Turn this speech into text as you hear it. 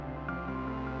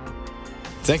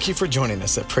Thank you for joining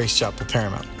us at Praise Chapel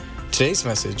Paramount. Today's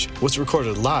message was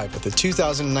recorded live at the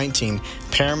 2019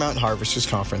 Paramount Harvesters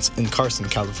Conference in Carson,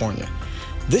 California.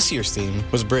 This year's theme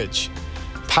was Bridge.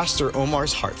 Pastor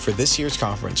Omar's heart for this year's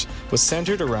conference was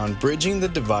centered around bridging the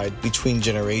divide between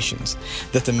generations,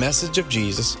 that the message of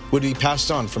Jesus would be passed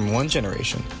on from one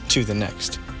generation to the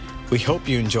next. We hope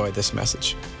you enjoy this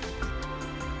message.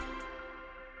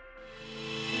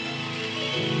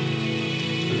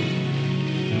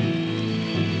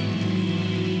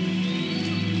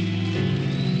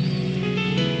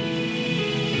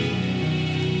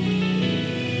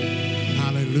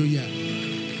 Hallelujah.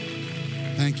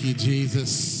 Thank you,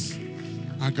 Jesus.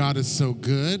 Our God is so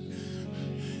good.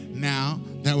 Now,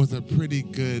 that was a pretty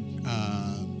good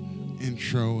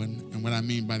intro, and what I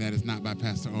mean by that is not by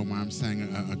Pastor Omar. I'm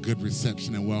saying a good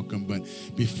reception and welcome. But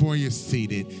before you're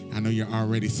seated, I know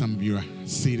some of you are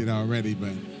seated already,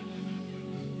 but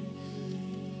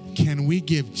can we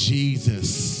give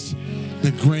Jesus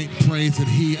the great praise that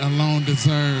he alone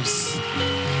deserves?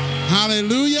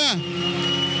 Hallelujah.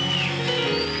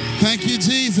 Thank you,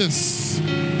 Jesus.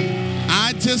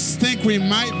 I just think we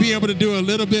might be able to do a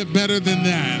little bit better than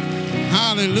that.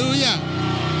 Hallelujah.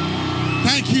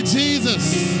 Thank you,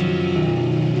 Jesus.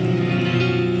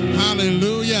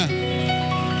 Hallelujah.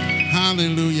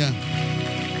 Hallelujah.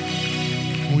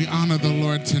 We honor the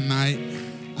Lord tonight.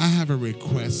 I have a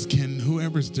request. Can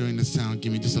whoever's doing the sound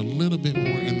give me just a little bit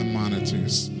more in the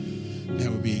monitors? That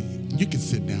would be, you can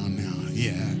sit down now.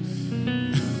 Yeah.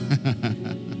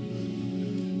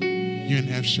 You're in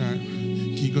F sharp.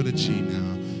 Can you go to G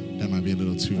now? That might be a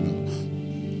little too low.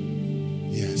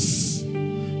 Yes.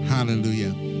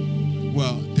 Hallelujah.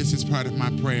 Well, this is part of my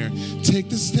prayer. Take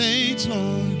the stage,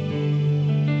 Lord,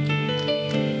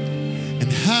 and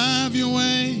have your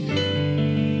way.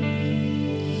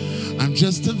 I'm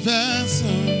just a vessel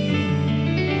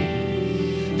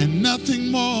and nothing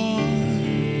more.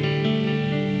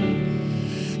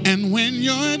 And when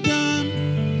you're done,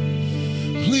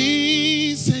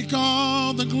 please take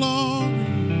all the glory.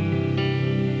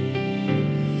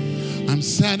 I'm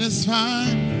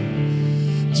satisfied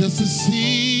just to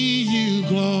see you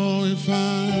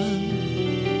glorified.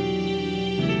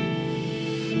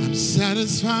 I'm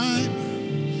satisfied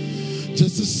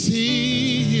just to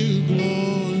see you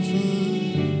glorified.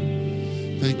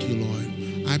 Thank you, Lord.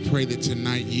 I pray that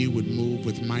tonight you would move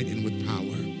with might and with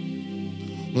power.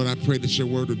 Lord, I pray that your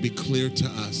word would be clear to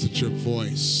us, that your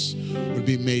voice would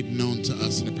be made known to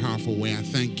us in a powerful way. I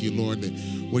thank you, Lord, that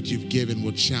what you've given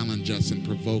will challenge us and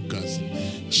provoke us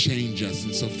and change us.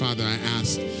 And so, Father, I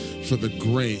ask for the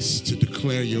grace to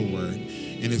declare your word.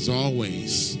 And as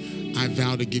always, I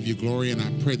vow to give you glory, and I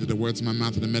pray that the words of my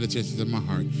mouth and the meditations of my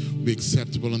heart will be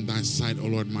acceptable in thy sight, O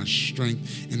Lord, my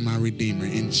strength and my redeemer.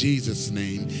 In Jesus'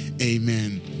 name,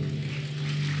 amen.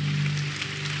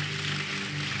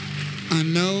 I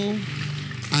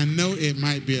know it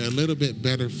might be a little bit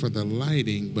better for the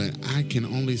lighting, but I can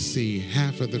only see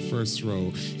half of the first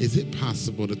row. Is it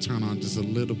possible to turn on just a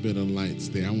little bit of lights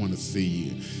there? I want to see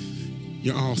you.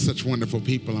 You're all such wonderful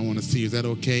people. I want to see you. Is that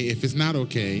okay? If it's not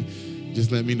okay,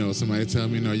 just let me know. Somebody tell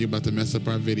me, no, you're about to mess up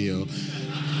our video.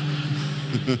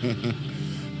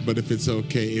 But if it's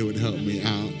okay, it would help me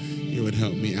out. It would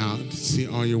help me out to see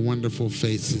all your wonderful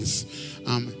faces.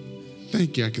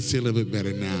 Thank you. I can see a little bit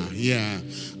better now. Yeah.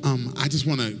 I just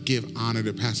want to give honor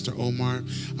to Pastor Omar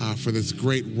for this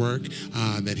great work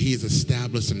that he has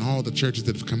established and all the churches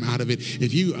that have come out of it.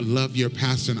 If you love your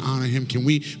pastor and honor him, can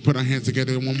we put our hands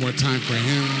together one more time for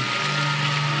him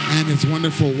and his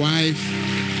wonderful wife?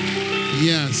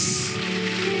 Yes.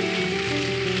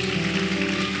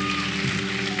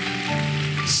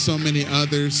 So many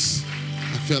others.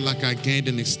 I feel like I gained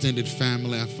an extended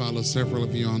family. I follow several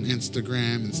of you on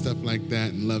Instagram and stuff like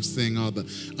that and love seeing all the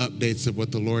updates of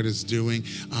what the Lord is doing.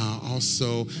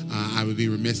 Also, I would be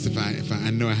remiss if I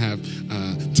know I have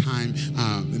time.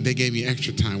 They gave me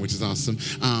extra time, which is awesome.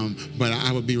 But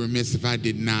I would be remiss if I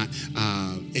did not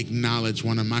acknowledge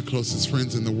one of my closest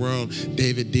friends in the world,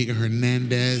 David Diga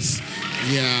Hernandez.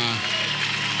 Yeah.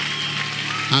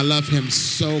 I love him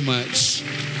so much.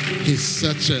 He's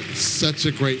such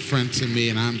a great friend to me,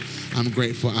 and I'm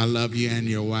grateful. I love you and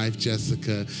your wife,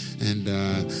 Jessica,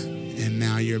 and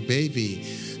now your baby.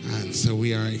 And so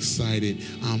we are excited.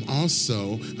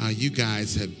 Also, you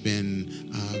guys have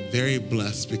been very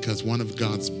blessed because one of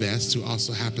God's best, who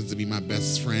also happens to be my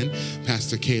best friend,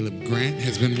 Pastor Caleb Grant,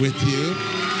 has been with you.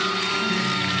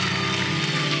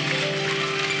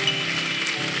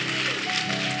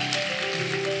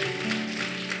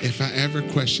 If I ever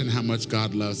question how much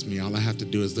God loves me, all I have to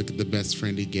do is look at the best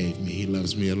friend he gave me. He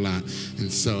loves me a lot.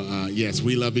 And so, yes,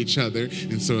 we love each other.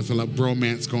 And so it's a lot of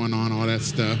bromance going on, all that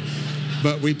stuff.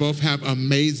 But we both have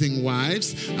amazing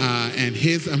wives, and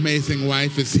his amazing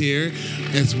wife is here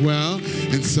as well.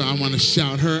 And so I want to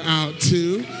shout her out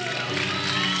too.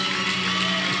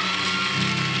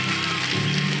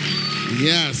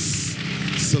 Yes,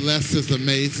 Celeste is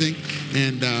amazing.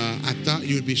 And I thought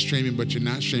you would be streaming, but you're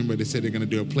not streaming, but they said they're going to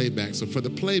do a playback. So for the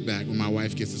playback, when my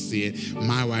wife gets to see it,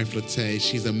 my wife, Latay,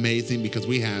 she's amazing because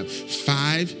we have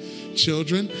 5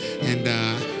 children. And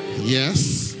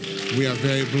yes, we are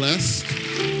very blessed.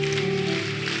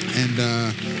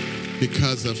 And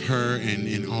because of her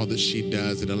and all that she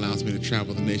does, it allows me to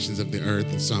travel the nations of the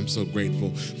earth. And so I'm so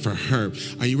grateful for her.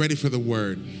 Are you ready for the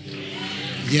word?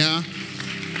 Yeah?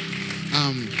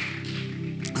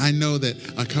 I know that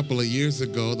a couple of years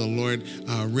ago, the Lord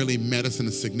really met us in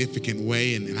a significant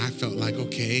way, and I felt like,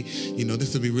 okay, you know,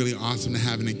 this would be really awesome to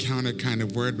have an encounter kind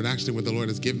of word, but actually what the Lord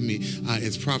has given me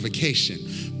is provocation.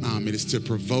 It is to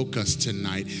provoke us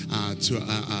tonight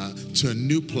to a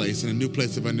new place, and a new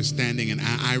place of understanding, and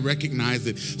I recognize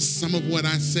that some of what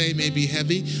I say may be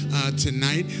heavy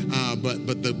tonight, but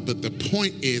the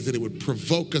point is that it would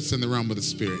provoke us in the realm of the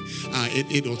Spirit.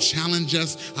 It will challenge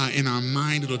us in our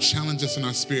mind, it'll challenge us in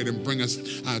our spirit, and bring us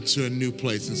to a new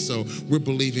place. And so we're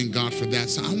believing God for that.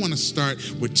 So I want to start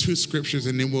with 2 scriptures,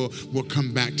 and then we'll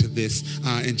come back to this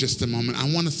in just a moment.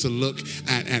 I want us to look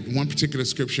at one particular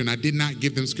scripture, and I did not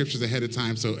give them scriptures ahead of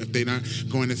time, so if they're not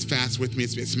going as fast with me,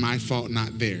 it's my fault,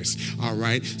 not theirs. All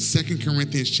right? 2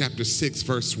 Corinthians chapter 6,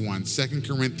 verse 1. 2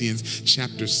 Corinthians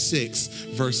chapter 6,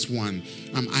 verse 1.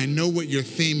 I know what your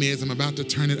theme is. I'm about to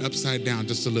turn it upside down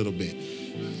just a little bit.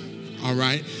 All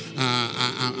right,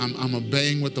 I'm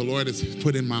obeying what the Lord has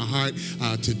put in my heart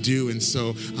to do, and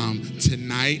so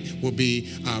tonight will be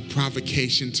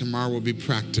provocation. Tomorrow will be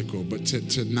practical, but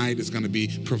tonight is going to be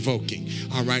provoking.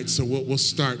 All right, so we'll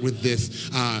start with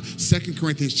this. 2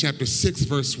 Corinthians chapter 6,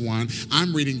 verse 1.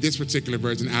 I'm reading this particular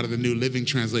version out of the New Living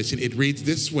Translation. It reads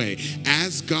this way: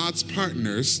 as God's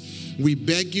partners, we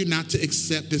beg you not to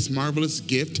accept this marvelous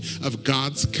gift of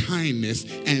God's kindness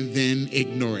and then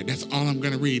ignore it. That's all I'm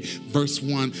going to read, verse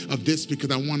 1 of this,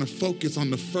 because I want to focus on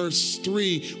the first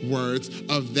 3 words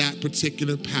of that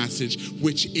particular passage,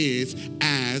 which is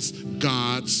as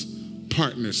God's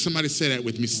partners. Somebody say that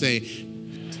with me. Say,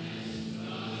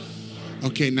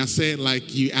 okay, now say it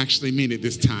like you actually mean it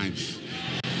this time.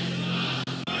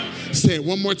 Say it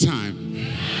one more time.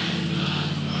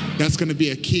 That's going to be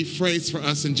a key phrase for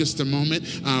us in just a moment.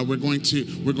 We're going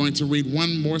to read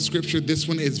one more scripture. This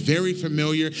one is very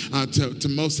familiar to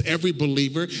most every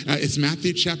believer. It's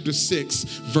Matthew chapter 6,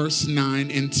 verse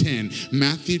 9 and 10.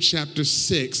 Matthew chapter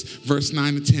 6, verse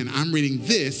 9 and 10. I'm reading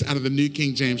this out of the New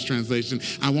King James translation.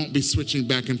 I won't be switching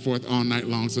back and forth all night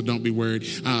long, so don't be worried.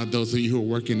 Those of you who are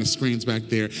working the screens back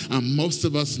there. Most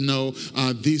of us know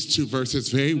these 2 verses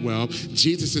very well.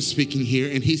 Jesus is speaking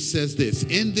here, and he says this: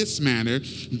 in this manner,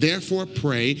 therefore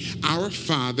pray, our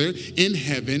Father in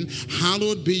heaven,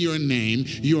 hallowed be your name,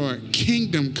 your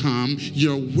kingdom come,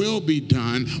 your will be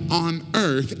done on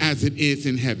earth as it is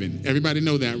in heaven. Everybody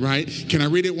know that, right? Can I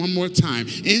read it one more time?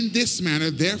 In this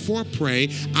manner, therefore pray,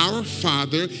 our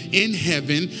Father in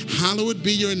heaven, hallowed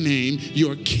be your name,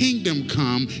 your kingdom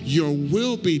come, your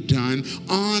will be done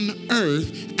on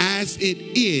earth as it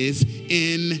is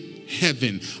in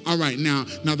heaven. All right, now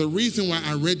the reason why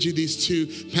I read you these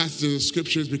 2 passages of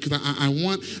scriptures, because I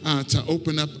want to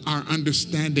open up our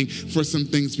understanding for some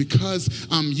things, because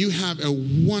you have a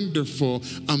wonderful,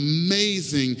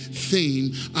 amazing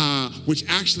theme, which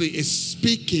actually is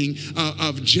speaking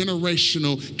of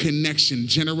generational connection,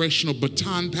 generational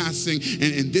baton passing,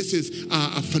 and this is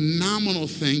a phenomenal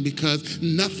thing, because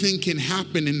nothing can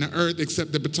happen in the earth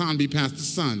except the baton be passed to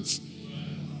sons.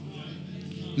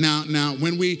 Now,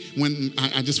 when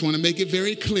I just want to make it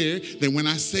very clear that when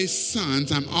I say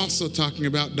sons, I'm also talking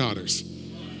about daughters.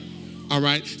 All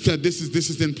right, so this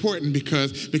is important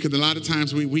because a lot of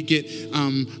times we get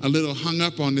a little hung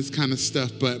up on this kind of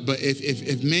stuff. But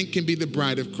if men can be the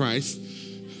bride of Christ,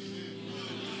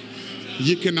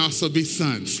 you can also be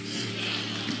sons.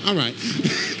 All right,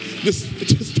 just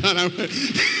thought I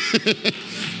would.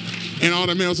 And all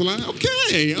the males are like,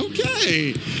 okay.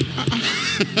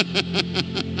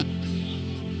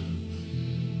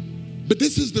 But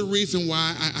this is the reason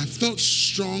why I felt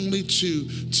strongly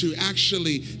to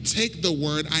actually take the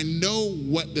word. I know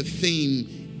what the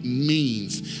theme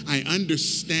means. I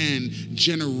understand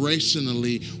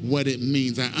generationally what it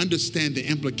means. I understand the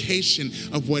implication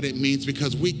of what it means,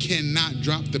 because we cannot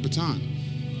drop the baton.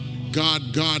 God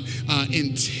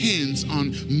intends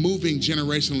on moving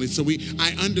generationally. So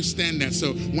I understand that.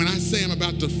 So when I say I'm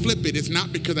about to flip it, it's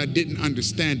not because I didn't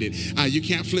understand it. You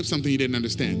can't flip something you didn't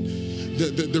understand.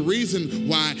 The reason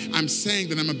why I'm saying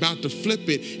that I'm about to flip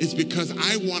it is because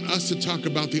I want us to talk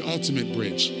about the ultimate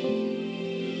bridge.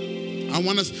 I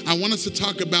want us to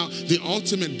talk about the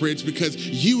ultimate bridge because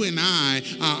you and I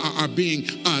are being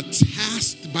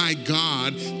tasked by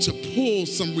God to pull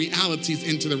some realities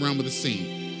into the realm of the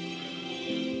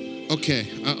scene. Okay,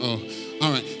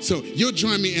 All right, so you'll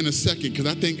join me in a second because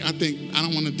I think I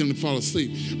don't want them to fall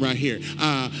asleep right here.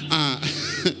 How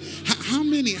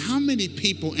many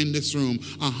people in this room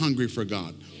are hungry for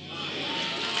God?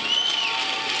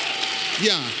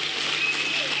 Yeah.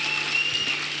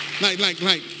 Like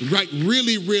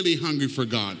really, really hungry for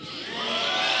God.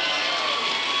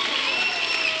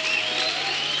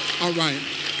 All right,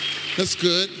 that's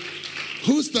good.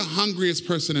 Who's the hungriest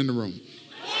person in the room?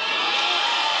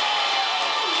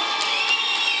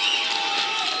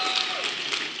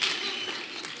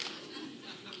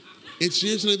 It's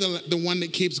usually the one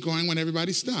that keeps going when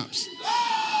everybody stops.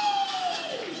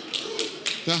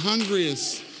 The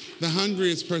hungriest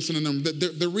person in them.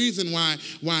 The reason why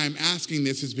I'm asking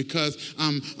this is because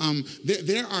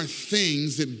there are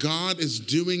things that God is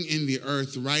doing in the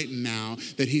earth right now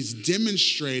that he's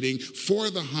demonstrating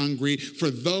for the hungry, for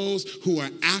those who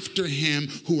are after him,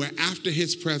 who are after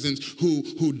his presence,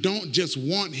 who don't just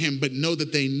want him but know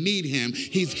that they need him.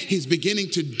 He's beginning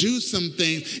to do some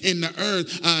things in the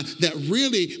earth that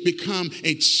really become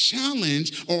a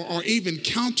challenge or even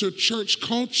counter church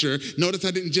culture. Notice I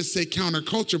didn't just say counter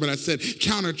culture, but I said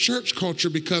counter church culture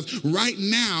because right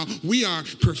now we are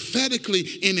prophetically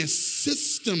in a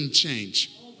system change.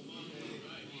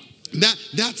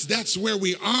 That's where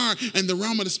we are in the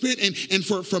realm of the spirit. And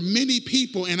for many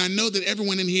people, and I know that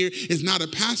everyone in here is not a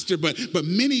pastor, but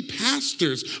many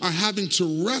pastors are having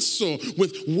to wrestle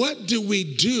with what do we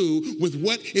do with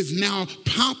what is now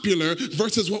popular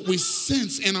versus what we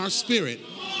sense in our spirit.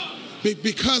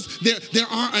 Because there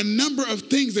are a number of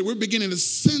things that we're beginning to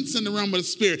sense in the realm of the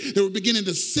spirit, that we're beginning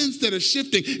to sense that are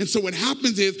shifting. And so what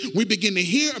happens is we begin to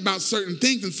hear about certain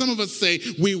things, and some of us say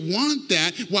we want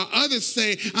that, while others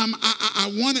say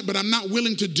I want it, but I'm not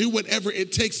willing to do whatever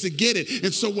it takes to get it.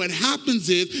 And so what happens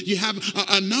is you have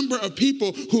a number of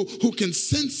people who can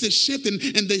sense this shift,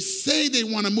 and they say they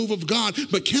want a move of God,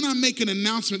 but can I make an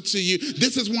announcement to you?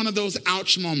 This is one of those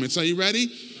ouch moments. Are you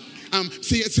ready?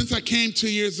 See, since I came 2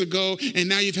 years ago, and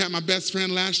now you've had my best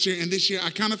friend last year, and this year I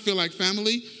kind of feel like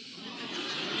family.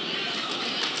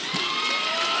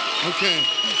 Okay.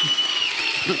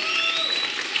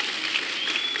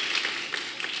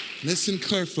 Listen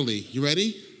carefully. You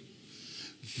ready?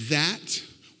 That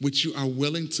which you are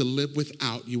willing to live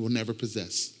without, you will never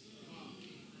possess.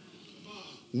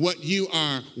 What you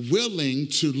are willing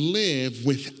to live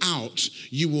without,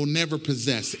 you will never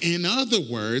possess. In other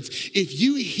words, if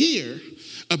you hear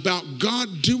about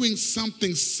God doing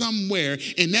something somewhere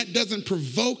and that doesn't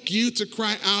provoke you to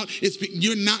cry out,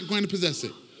 you're not going to possess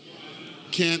it.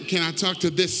 Can I talk to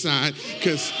this side?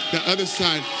 Because the other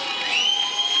side...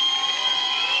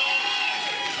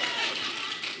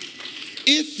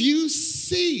 If you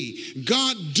see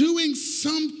God doing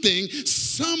something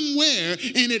somewhere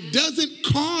and it doesn't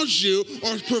cause you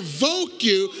or provoke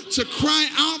you to cry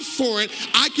out for it,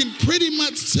 I can pretty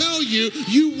much tell you,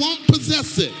 you won't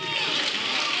possess it.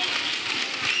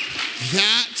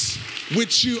 That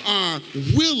which you are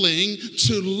willing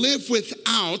to live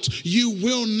without, you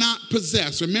will not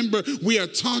possess. Remember, we are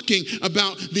talking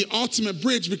about the ultimate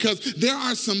bridge because there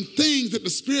are some things that the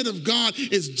Spirit of God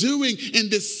is doing in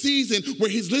this season where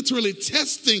he's literally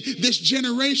testing this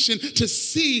generation to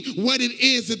see what it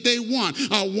is that they want.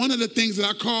 One of the things that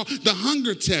I call the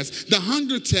hunger test. The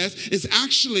hunger test is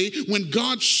actually when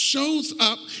God shows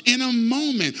up in a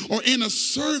moment or in a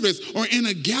service or in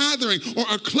a gathering or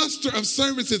a cluster of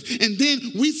services, and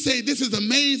then we say, this is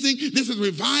amazing, this is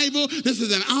revival, this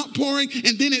is an outpouring,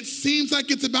 and then it seems like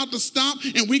it's about to stop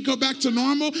and we go back to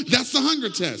normal. That's the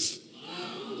hunger test.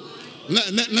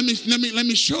 Let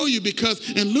me show you,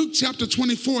 because in Luke chapter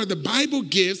 24, the Bible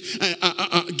gives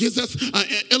us an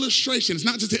illustration. It's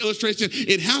not just an illustration,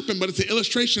 it happened, but it's an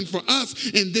illustration for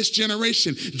us in this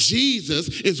generation.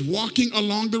 Jesus is walking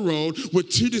along the road with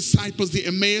two disciples, the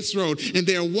Emmaus Road, and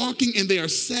they are walking and they are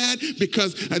sad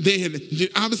because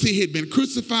he had been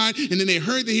crucified, and then they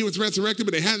heard that he was resurrected,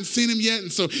 but they hadn't seen him yet.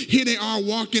 And so here they are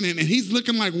walking, and he's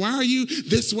looking like, why are you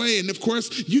this way? And of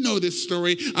course, you know this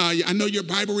story. I know your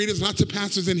Bible readers, lots of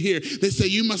pastors in here, they say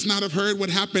you must not have heard what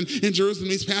happened in Jerusalem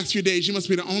these past few days. You must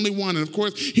be the only one. And of course,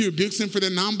 course, he rebukes them for their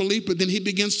non-belief, but then he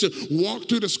begins to walk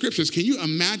through the scriptures. Can you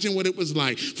imagine what it was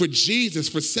like for Jesus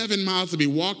for 7 miles to be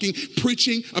walking,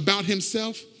 preaching about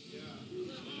himself?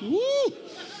 Woo!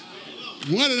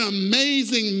 What an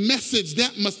amazing message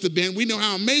that must have been. We know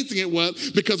how amazing it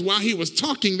was because while he was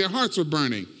talking, their hearts were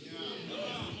burning.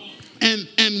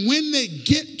 And when they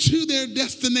get to their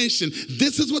destination,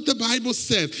 this is what the Bible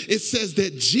says. It says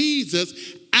that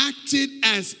Jesus acted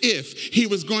as if he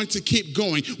was going to keep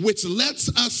going, which lets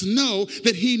us know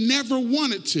that he never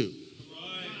wanted to.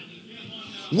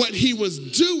 What he was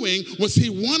doing was he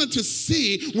wanted to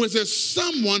see, was there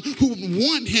someone who would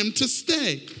want him to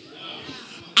stay?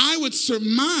 I would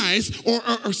surmise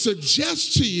or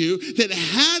suggest to you that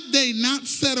had they not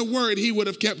said a word, he would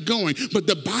have kept going. But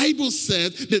the Bible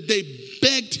says that they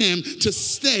begged him to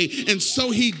stay, and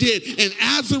so he did. And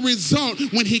as a result,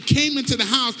 when he came into the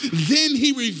house, then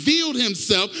he revealed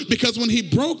himself, because when he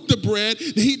broke the bread,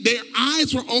 their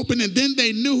eyes were open, and then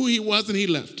they knew who he was, and he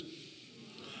left.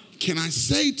 Can I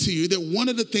say to you that one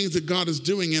of the things that God is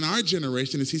doing in our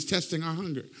generation is he's testing our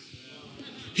hunger.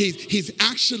 He's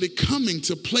actually coming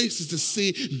to places to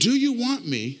see, do you want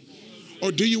me?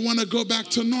 Or do you want to go back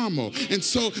to normal? And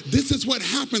so this is what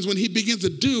happens when he begins to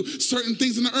do certain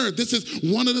things in the earth. This is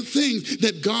one of the things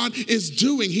that God is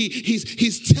doing.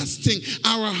 He's testing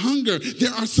our hunger.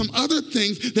 There are some other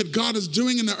things that God is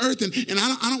doing in the earth. And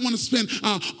I don't want to spend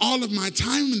all of my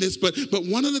time in this, but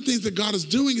one of the things that God is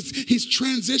doing is he's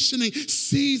transitioning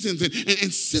seasons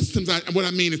and systems. What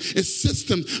I mean is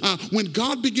systems. When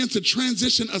God begins to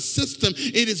transition a system,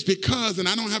 it is because, and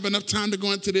I don't have enough time to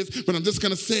go into this, but I'm just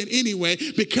going to say it anyway,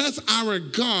 because our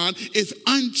God is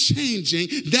unchanging,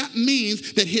 that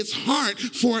means that his heart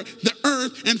for the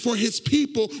earth and for his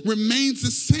people remains the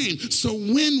same. So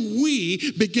when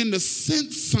we begin to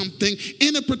sense something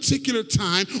in a particular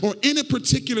time or in a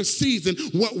particular season,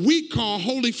 what we call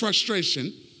holy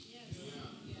frustration,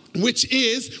 which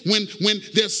is when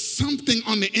there's something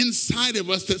on the inside of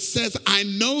us that says, I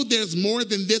know there's more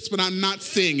than this, but I'm not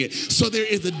seeing it. So there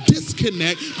is a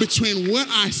disconnect between what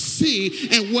I see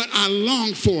and what I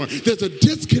long for. There's a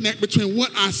disconnect between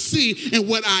what I see and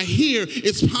what I hear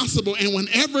is possible. And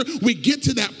whenever we get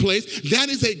to that place, that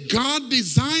is a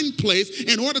God-designed place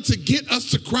in order to get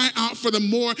us to cry out for the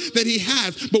more that he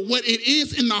has. But what it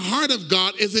is in the heart of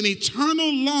God is an eternal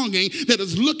longing that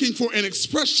is looking for an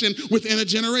expression within a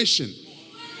generation.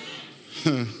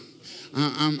 We're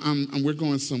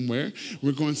going somewhere.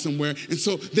 We're going somewhere. And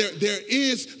so there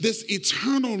is this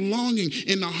eternal longing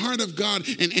in the heart of God,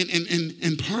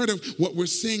 and part of what we're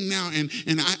seeing now. And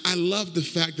I love the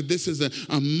fact that this is a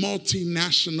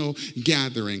multinational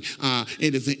gathering.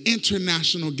 It is an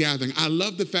international gathering. I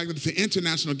love the fact that it's an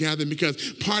international gathering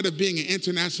because part of being an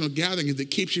international gathering is it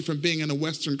keeps you from being in a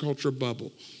Western culture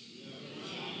bubble.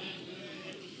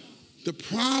 The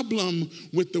problem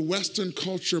with the Western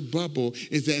culture bubble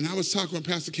is that, and I was talking with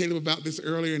Pastor Caleb about this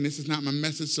earlier, and this is not my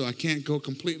message, so I can't go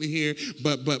completely here,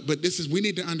 but this is, we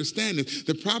need to understand this.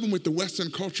 The problem with the Western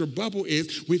culture bubble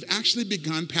is we've actually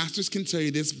begun, pastors can tell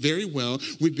you this very well,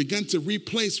 we've begun to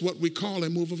replace what we call a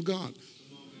move of God.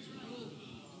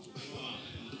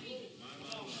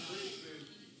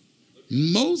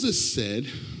 Moses said,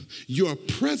 your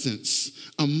presence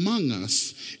among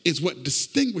us is what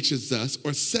distinguishes us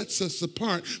or sets us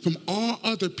apart from all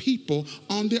other people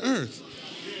on the earth.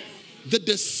 The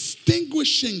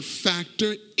distinguishing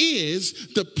factor is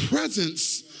the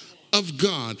presence of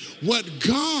God. What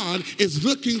God is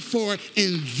looking for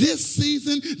in this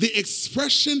season, the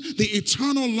expression, the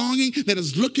eternal longing that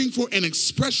is looking for an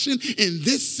expression in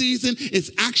this season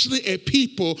is actually a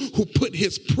people who put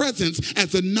his presence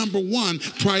as the number one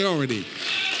priority.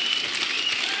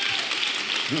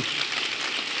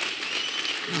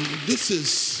 This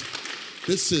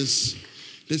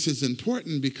is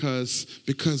important because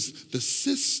the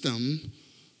system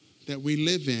that we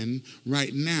live in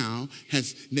right now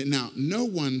no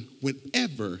one would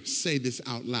ever say this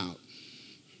out loud.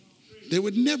 They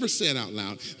would never say it out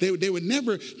loud. They would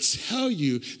never tell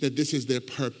you that this is their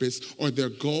purpose or their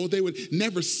goal. They would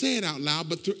never say it out loud,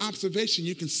 but through observation,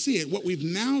 you can see it. What we've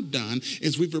now done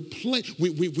is we've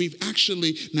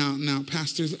actually, now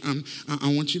pastors,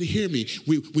 I want you to hear me.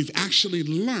 We've actually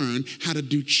learned how to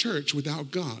do church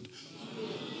without God.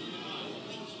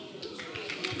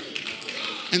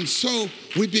 And so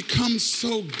we become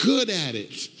so good at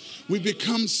it. We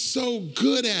become so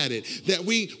good at it that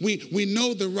we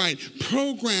know the right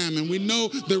program, and we know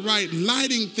the right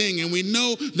lighting thing, and we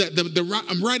know that the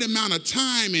right amount of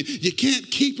time, and you can't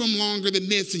keep them longer than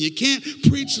this, and you can't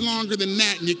preach longer than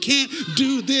that, and you can't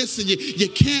do this, and you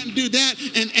can't do that.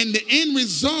 And the end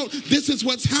result, this is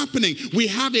what's happening. We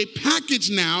have a package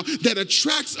now that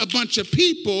attracts a bunch of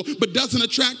people but doesn't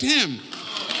attract him.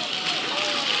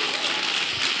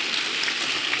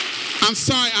 I'm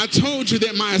sorry, I told you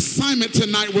that my assignment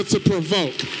tonight was to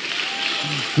provoke.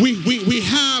 We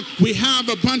have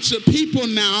a bunch of people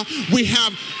now. We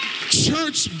have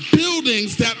church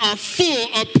buildings that are full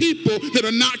of people that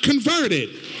are not converted.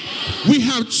 We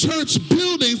have church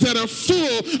buildings that are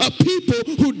full of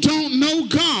people who don't know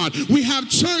God. We have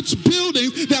church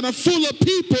buildings that are full of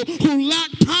people who lack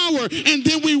power. And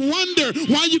then we wonder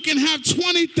why you can have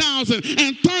 20,000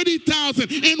 and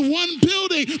 30,000 in one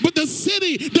building, but the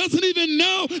city doesn't even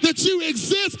know that you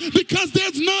exist because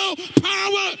there's no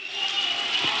power.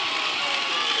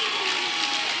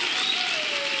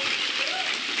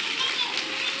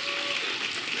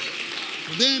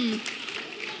 Then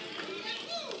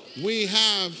we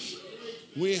have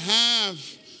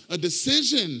a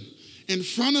decision in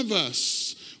front of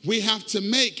us we have to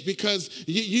make, because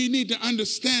you need to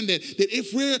understand that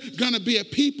if we're going to be a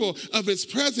people of his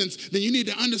presence, then you need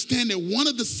to understand that one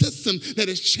of the systems that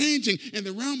is changing in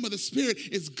the realm of the spirit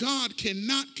is God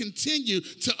cannot continue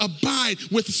to abide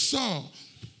with Saul.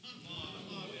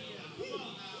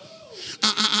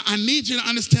 I need you to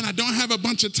understand, I don't have a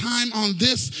bunch of time on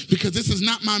this because this is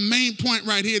not my main point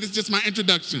right here. This is just my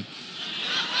introduction.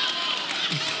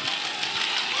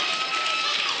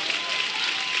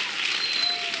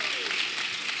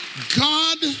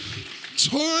 God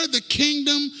tore the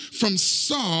kingdom from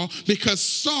Saul because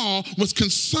Saul was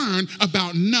concerned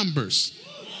about numbers.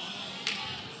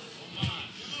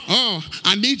 Oh,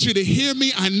 I need you to hear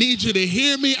me. I need you to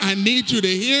hear me. I need you to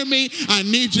hear me. I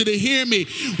need you to hear me.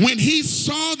 When he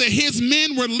saw that his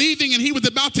men were leaving and he was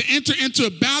about to enter into a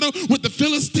battle with the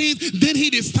Philistines, then he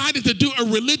decided to do a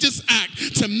religious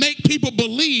act to make people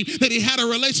believe that he had a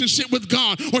relationship with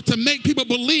God, or to make people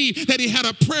believe that he had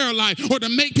a prayer life, or to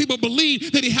make people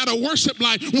believe that he had a worship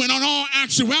life, when on all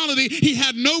actuality, he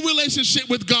had no relationship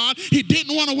with God. He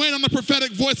didn't want to wait on the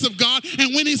prophetic voice of God.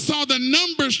 And when he saw the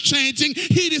numbers changing,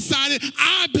 he decided,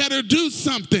 I better do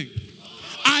something.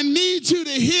 I need you to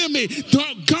hear me.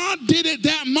 God did it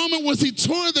that moment was he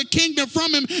tore the kingdom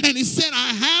from him, and he said,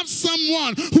 I have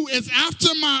someone who is after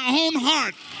my own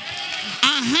heart.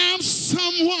 I have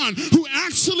someone who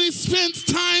actually spends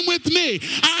time with me.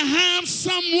 I have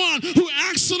someone who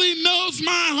actually knows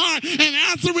my heart. And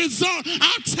as a result,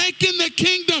 I've taken the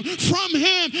kingdom from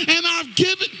him and I've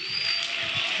given.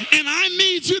 And I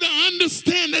need you to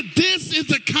understand that this is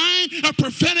the kind of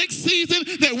prophetic season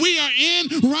that we are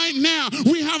in right now.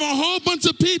 We have a whole bunch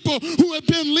of people who have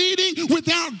been leading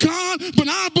without God, but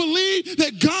I believe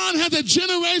that God has a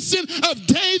generation of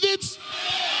Davids.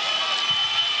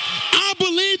 I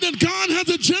believe that God has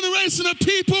a generation of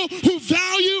people who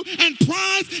value and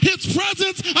prize his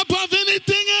presence above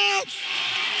anything else.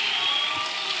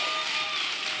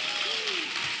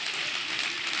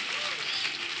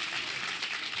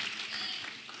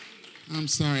 I'm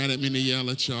sorry, I didn't mean to yell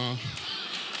at y'all.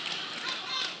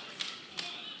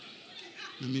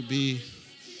 Let me be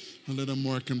a little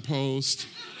more composed.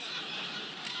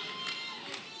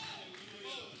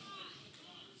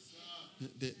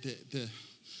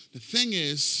 The thing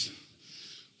is,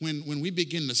 when we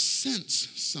begin to sense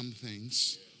some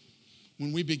things,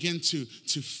 when we begin to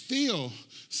feel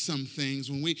some things,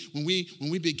 when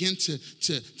we begin to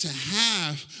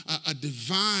have a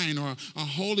divine or a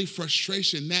holy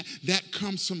frustration, that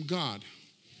comes from God.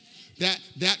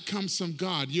 That comes from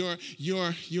God.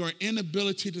 Your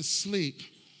inability to sleep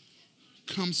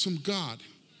comes from God.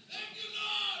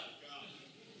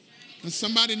 And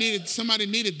somebody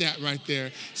needed that right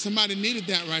there. Somebody needed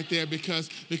that right there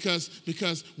because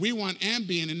we want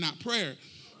Ambien and not prayer.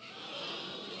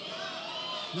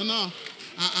 No.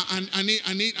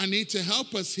 I need to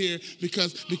help us here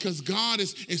because God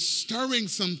is stirring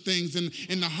some things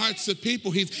in the hearts of people.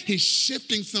 He's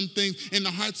shifting some things in the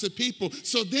hearts of people.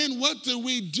 So then what do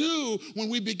we do when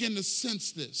we begin to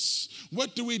sense this?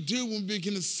 What do we do when we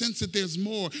begin to sense that there's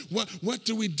more? What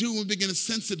do we do when we begin to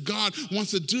sense that God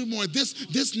wants to do more?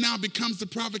 This now becomes the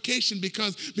provocation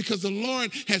because the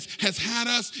Lord has had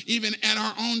us even at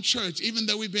our own church, even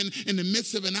though we've been in the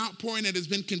midst of an outpouring that has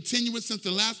been continuous since the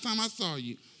last time I saw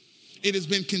you. It has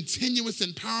been continuous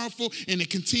and powerful, and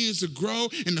it continues to grow,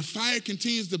 and the fire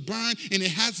continues to burn, and it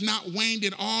has not waned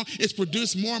at all. It's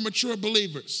produced more mature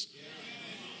believers.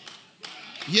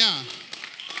 Yeah.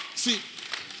 See,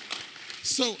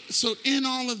 so in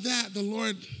all of that, the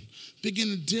Lord began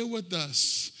to deal with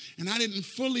us. And I didn't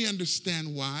fully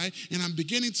understand why. And I'm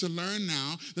beginning to learn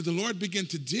now that the Lord began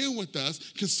to deal with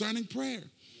us concerning prayer.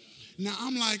 Now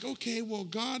I'm like, okay, well,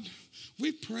 God,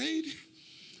 we prayed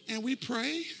and we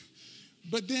pray.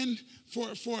 But then for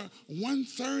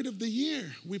 1/3 of the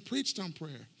year, we preached on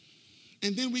prayer.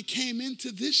 And then we came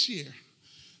into this year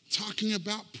talking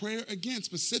about prayer again,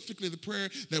 specifically the prayer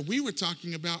that we were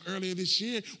talking about earlier this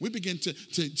year. We began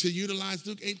to utilize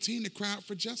Luke 18 to cry out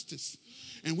for justice.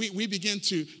 And we begin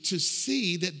to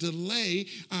see that delay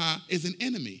is an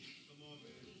enemy.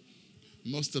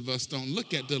 Most of us don't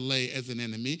look at delay as an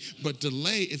enemy, but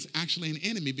delay is actually an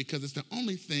enemy because it's the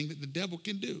only thing that the devil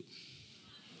can do.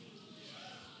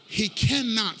 He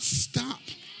cannot stop.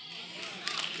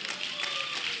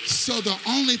 So the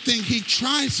only thing he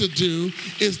tries to do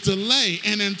is delay.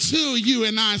 And until you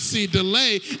and I see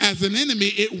delay as an enemy,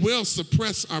 it will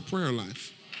suppress our prayer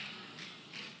life.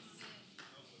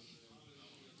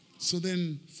 So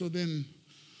then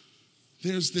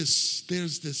there's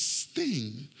this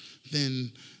thing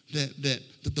then that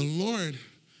the Lord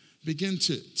began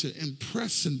to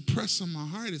impress on my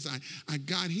heart as I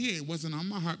got here. It wasn't on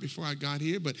my heart before I got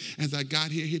here, but as I got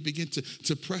here, he began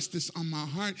to press this on my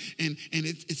heart. And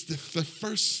it's the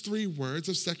first 3 words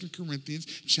of 2 Corinthians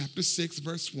chapter 6,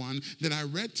 verse 1 that I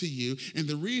read to you. And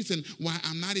the reason why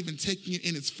I'm not even taking it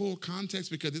in its full context,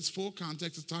 because its full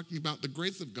context is talking about the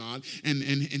grace of God and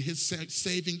his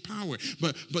saving power.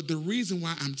 But the reason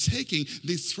why I'm taking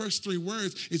these first 3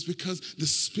 words is because the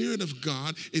Spirit of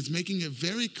God is making it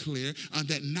very clear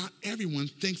that not everyone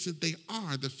thinks that they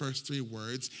are the first 3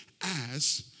 words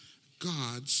as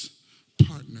God's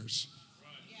partners.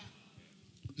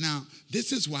 Now,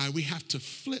 this is why we have to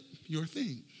flip your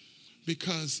thing,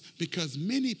 because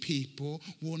many people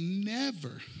will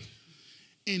never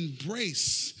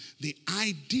embrace the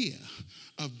idea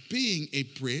of being a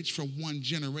bridge from one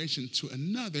generation to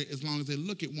another as long as they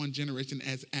look at one generation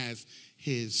as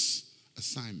his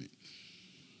assignment.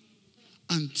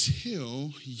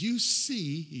 Until you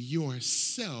see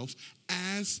yourself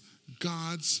as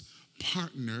God's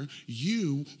partner,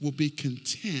 you will be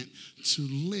content to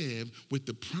live with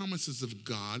the promises of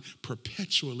God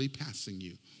perpetually passing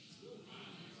you.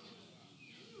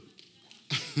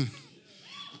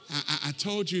 I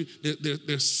told you that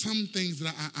there's some things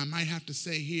that I might have to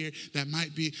say here that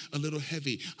might be a little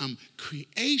heavy.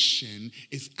 Creation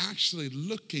is actually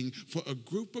looking for a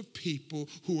group of people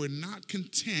who are not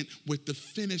content with the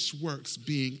finished works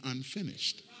being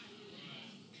unfinished.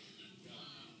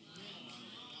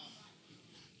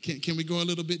 Can we go a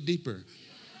little bit deeper?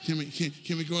 Can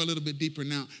we go a little bit deeper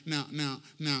now?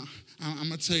 I'm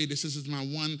going to tell you this. This is my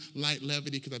one light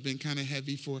levity because I've been kind of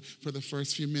heavy for the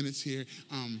first few minutes here.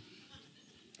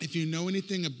 If you know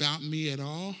anything about me at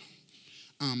all,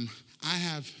 I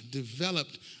have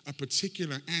developed a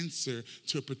particular answer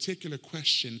to a particular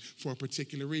question for a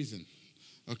particular reason.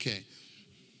 Okay.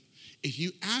 If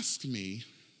you ask me,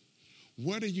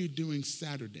 what are you doing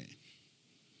Saturday?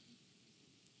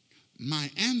 My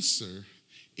answer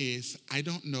is, I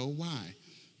don't know why,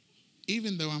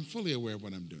 even though I'm fully aware of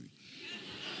what I'm doing.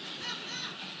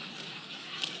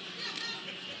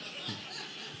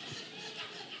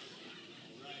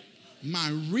 My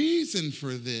reason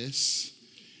for this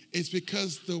is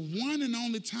because the one and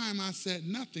only time I said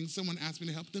nothing, someone asked me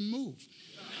to help them move.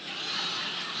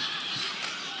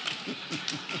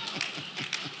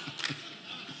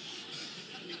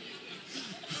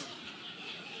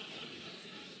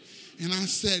 And I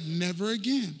said, never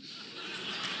again.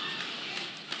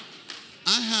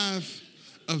 I have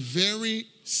a very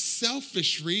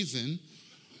selfish reason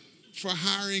for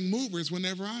hiring movers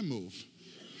whenever I move.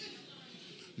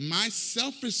 My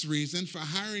selfish reason for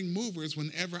hiring movers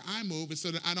whenever I move is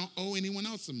so that I don't owe anyone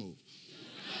else a move.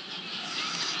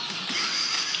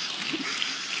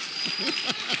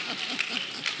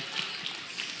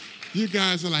 You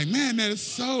guys are like, man, that is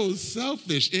so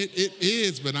selfish. It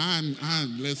is, but I'm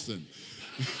listen.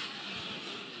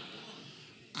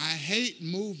 I hate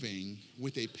moving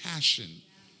with a passion.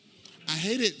 I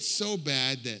hate it so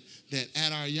bad that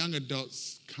at our young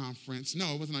adults conference,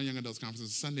 no, it wasn't our young adults conference, it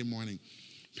was Sunday morning.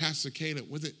 Pastor Caleb,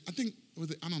 I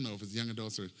don't know if it's young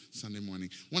adults or Sunday morning.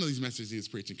 One of these messages he was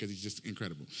preaching because he's just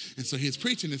incredible. And so he's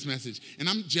preaching this message, and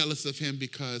I'm jealous of him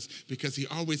because he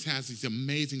always has these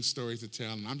amazing stories to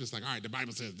tell. And I'm just like, all right, the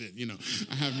Bible says this,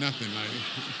 I have nothing like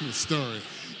a story.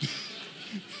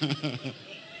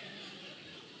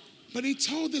 But he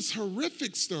told this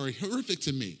horrific story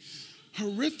to me.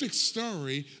 Horrific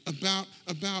story about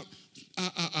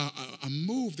a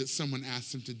move that someone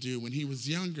asked him to do when he was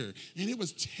younger, and it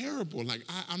was terrible. Like,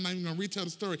 I'm not even going to retell the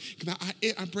story because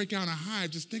I break out in a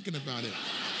hive just thinking about it.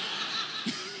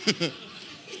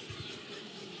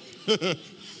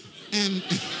 And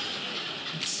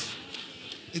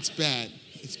it's bad.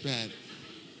 It's bad.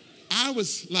 I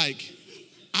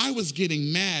was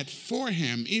getting mad for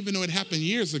him, even though it happened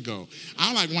years ago.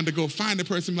 I wanted to go find the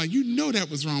person, like, you know that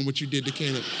was wrong what you did to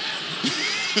Caleb.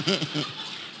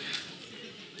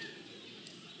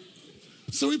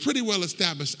 So we pretty well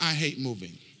established I hate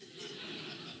moving.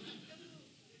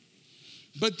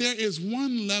 But there is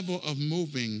one level of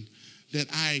moving that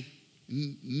I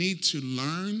need to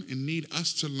learn and need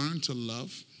us to learn to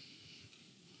love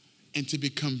and to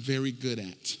become very good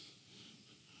at.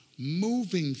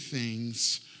 Moving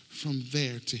things from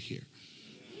there to here.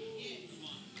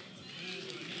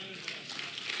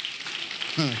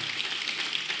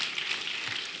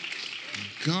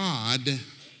 God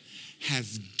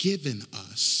has given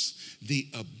us the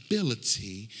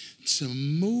ability to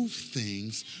move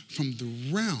things from the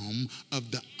realm of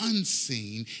the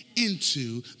unseen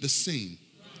into the seen.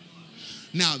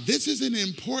 Now, this is an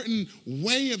important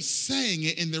way of saying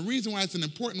it, and the reason why it's an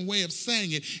important way of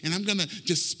saying it, and I'm going to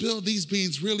just spill these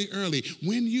beans really early.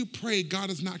 When you pray, God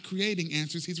is not creating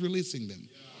answers, he's releasing them.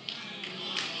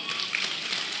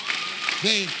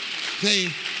 They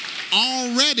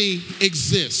already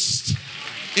exist.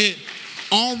 It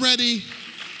already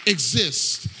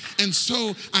exists. And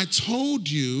so I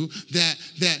told you that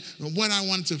what I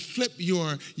wanted to flip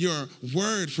your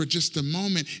word for just a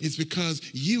moment is because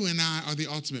you and I are the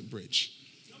ultimate bridge.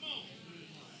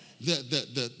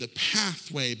 The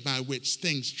pathway by which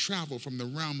things travel from the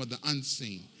realm of the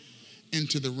unseen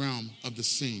into the realm of the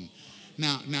seen.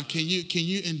 Now, can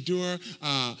you endure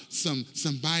some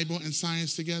Bible and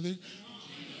science together?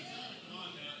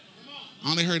 I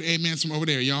only heard amens from over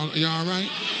there. Y'all all right?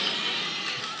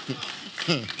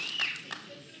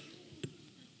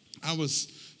 I was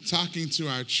talking to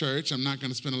our church. I'm not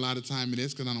going to spend a lot of time in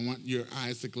this because I don't want your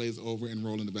eyes to glaze over and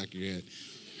roll in the back of your head.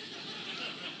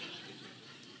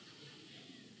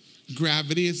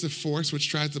 Gravity is the force which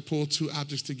tries to pull two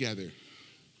objects together.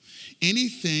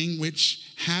 Anything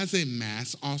which has a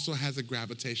mass also has a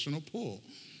gravitational pull.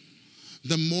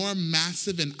 The more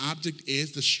massive an object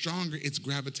is, the stronger its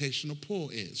gravitational pull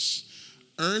is.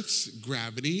 Earth's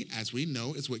gravity, as we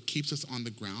know, is what keeps us on the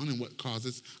ground and what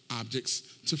causes objects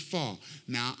to fall.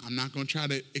 Now, I'm not going to try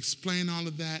to explain all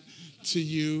of that to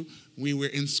you. We were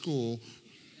in school.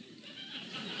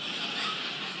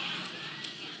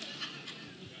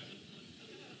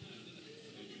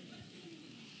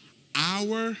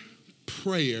 Our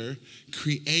prayer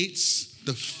creates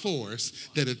the force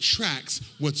that attracts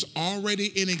what's already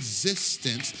in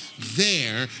existence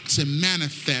there to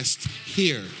manifest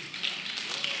here.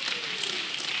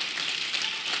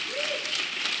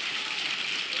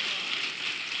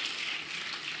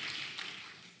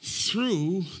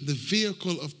 Through the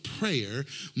vehicle of prayer,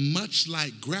 much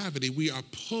like gravity, we are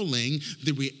pulling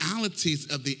the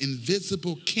realities of the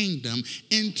invisible kingdom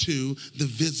into the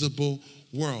visible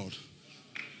world.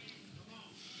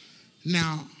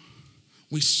 Now,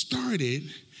 we started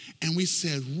and we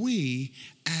said, we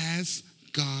as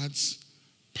God's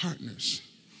partners.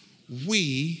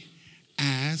 We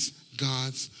as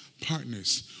God's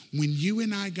partners. When you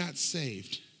and I got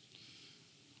saved,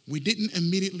 we didn't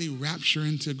immediately rapture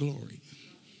into glory.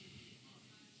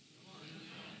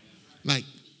 Like,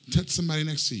 touch somebody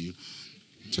next to you.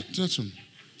 Touch them.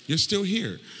 You're still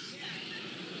here.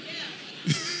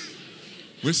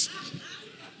 We're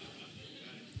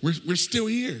still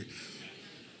here.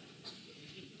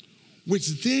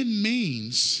 Which then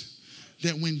means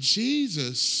that when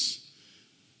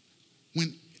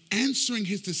answering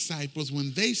his disciples,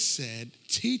 when they said,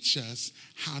 teach us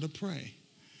how to pray,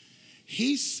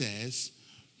 he says,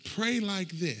 pray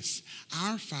like this: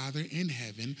 Our Father in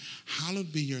heaven,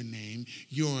 hallowed be your name,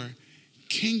 your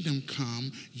kingdom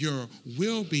come, your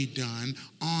will be done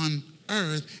on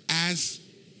earth as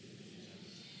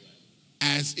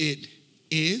it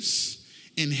is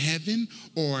in heaven,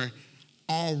 or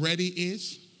already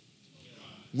is,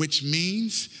 which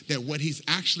means that what he's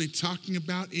actually talking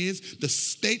about is the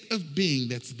state of being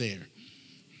that's there.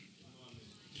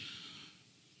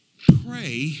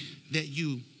 Pray that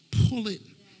you pull it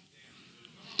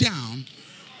down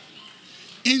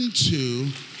into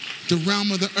the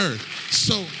realm of the earth.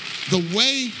 So the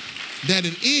way that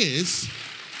it is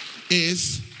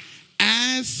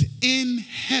as in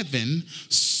heaven,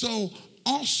 so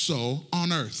also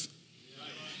on earth.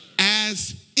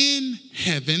 As in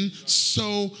heaven,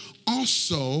 so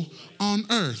also on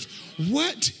earth.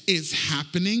 What is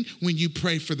happening when you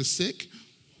pray for the sick?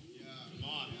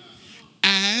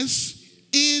 As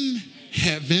in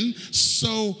heaven,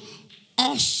 so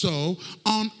also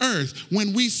on earth.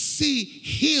 When we see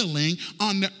healing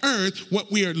on the earth,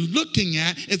 what we are looking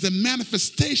at is a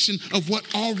manifestation of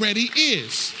what already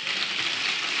is.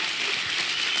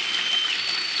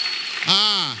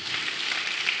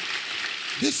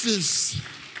 This is,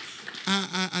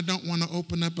 I don't want to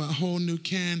open up a whole new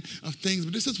can of things,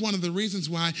 but this is one of the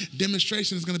reasons why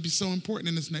demonstration is going to be so important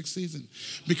in this next season.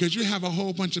 Because you have a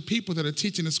whole bunch of people that are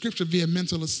teaching the scripture via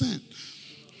mental assent.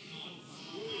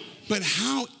 But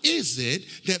how is it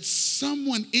that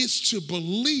someone is to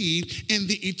believe in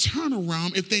the eternal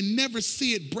realm if they never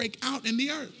see it break out in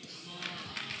the earth?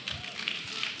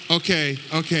 Okay.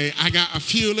 I got a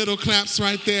few little claps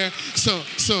right there. So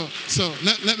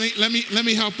let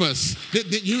me help us.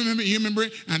 You remember?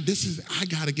 And this is, I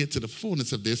got to get to the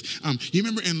fullness of this. You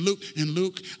remember in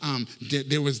Luke,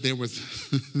 there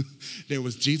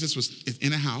was Jesus was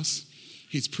in a house.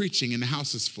 He's preaching and the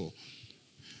house is full.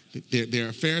 There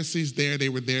are Pharisees there. They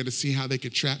were there to see how they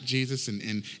could trap Jesus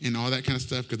and all that kind of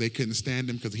stuff because they couldn't stand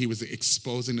him because he was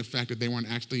exposing the fact that they weren't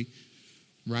actually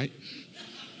right.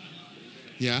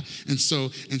 Yeah, and so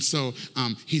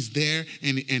he's there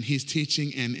and he's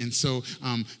teaching and so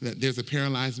there's a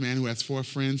paralyzed man who has 4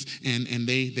 friends and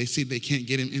they see they can't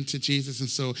get him into Jesus, and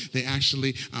so they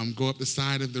actually go up the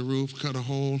side of the roof, cut a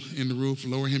hole in the roof,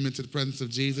 lower him into the presence of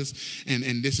Jesus,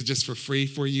 and this is just for free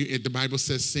for you. The Bible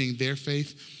says seeing their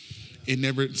faith. It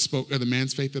never spoke of the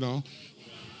man's faith at all.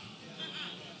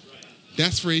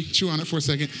 That's free. Chew on it for a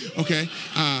second. Okay.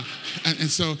 And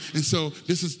so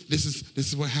this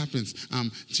is what happens.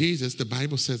 Jesus, the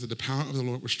Bible says that the power of the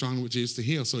Lord was strong with Jesus to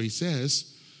heal. So he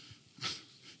says,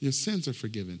 your sins are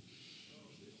forgiven.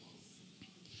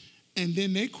 And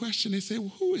then they question, they say,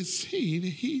 well, who is he that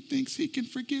he thinks he can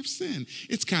forgive sin?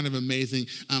 It's kind of amazing.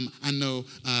 I know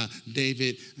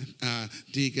David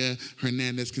Diga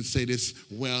Hernandez can say this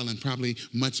well and probably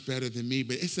much better than me,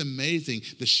 but it's amazing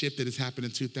the shift that has happened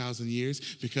in 2,000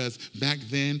 years, because back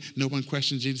then, no one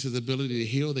questioned Jesus' ability to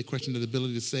heal. They questioned his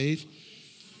ability to save.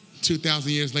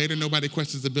 2,000 years later, nobody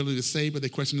questions his ability to save, but they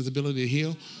question his ability to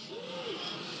heal.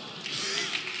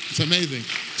 It's amazing.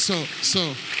 So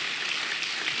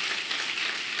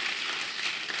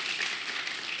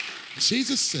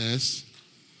Jesus says,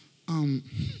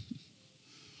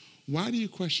 why do you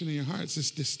question in your hearts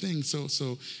this thing? So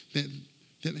that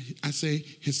I say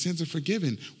his sins are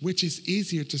forgiven, which is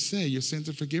easier to say. Your sins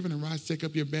are forgiven, and rise, take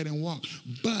up your bed and walk.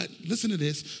 But listen to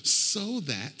this, so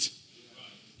that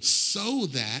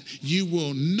you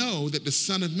will know that the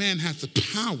Son of Man has the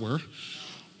power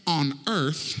on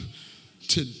earth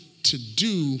to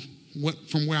do what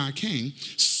from where I came,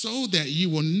 so that you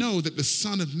will know that the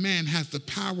Son of Man has the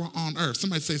power on earth.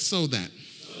 Somebody say, so that.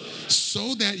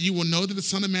 So that you will know that the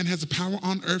Son of Man has the power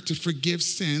on earth to forgive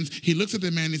sins. He looks at the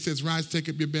man and he says, rise, take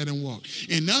up your bed and walk.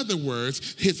 In other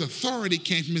words, his authority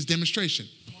came from his demonstration.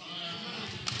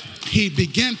 He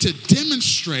began to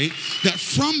demonstrate that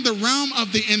from the realm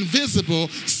of the invisible,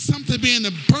 something began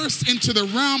to burst into the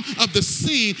realm of the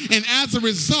seen. And as a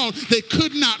result, they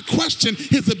could not question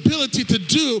his ability to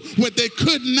do what they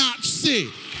could not see.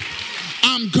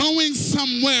 I'm going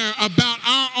somewhere about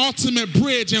our ultimate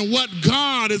bridge and what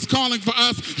God is calling for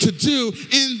us to do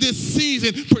in this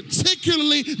season,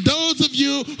 particularly those of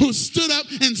you who stood up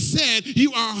and said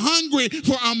you are hungry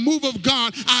for a move of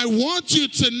God. I want you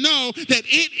to know that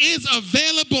it is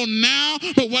available now,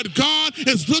 but what God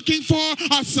is looking for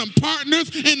are some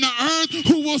partners in the earth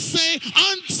who will say,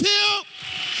 until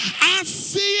I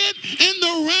see it in the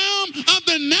realm of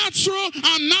the natural,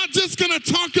 I'm not just going to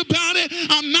talk about it.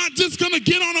 I'm not just going to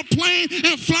get on a plane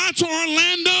and fly to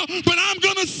Orlando, but I'm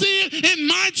going to see it in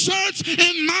my church,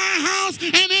 in my house,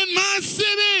 and in my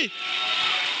city.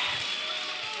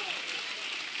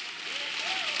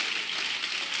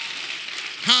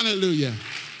 Hallelujah.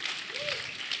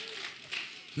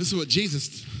 This is what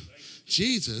Jesus,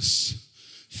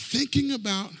 thinking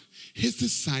about his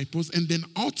disciples, and then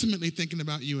ultimately thinking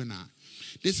about you and I.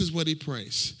 This is what he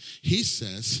prays. He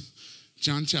says,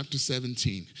 John chapter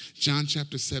 17,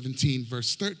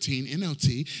 verse 13,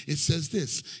 NLT, it says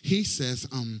this. He says,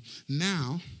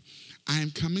 now I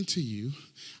am coming to you.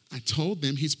 I told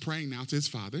them, he's praying now to his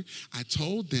Father, I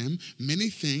told them many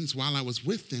things while I was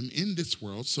with them in this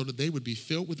world so that they would be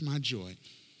filled with my joy.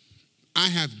 I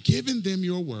have given them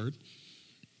your word,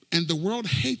 and the world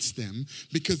hates them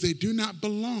because they do not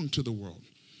belong to the world,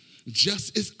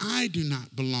 just as I do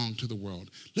not belong to the world.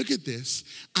 Look at this.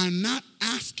 I'm not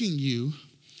asking you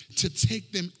to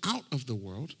take them out of the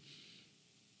world,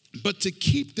 but to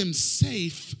keep them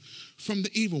safe from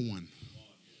the evil one.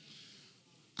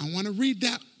 I want to read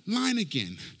that line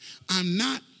again. I'm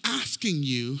not asking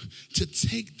you to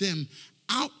take them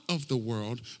out of the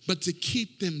world, but to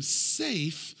keep them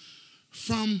safe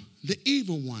from the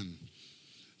evil one.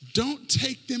 Don't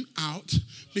take them out,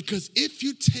 because if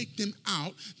you take them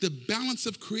out, the balance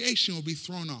of creation will be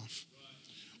thrown off.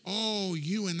 Oh,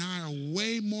 you and I are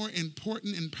way more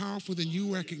important and powerful than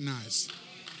you recognize.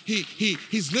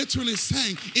 He's literally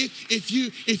saying, if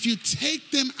you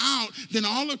take them out, then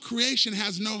all of creation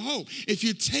has no hope. If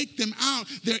you take them out,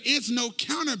 there is no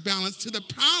counterbalance to the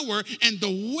power and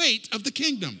the weight of the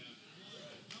kingdom.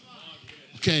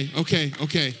 Okay.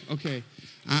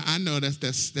 I know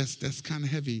that's kind of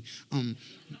heavy.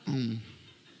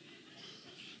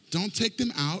 Don't take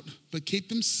them out, but keep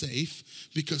them safe,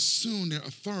 because soon their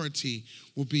authority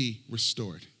will be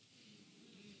restored.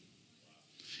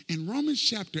 In Romans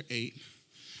chapter 8,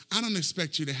 I don't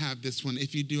expect you to have this one.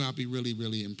 If you do, I'll be really,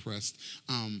 really impressed.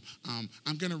 I'm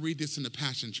going to read this in the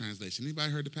Passion Translation.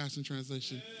 Anybody heard the Passion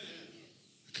Translation?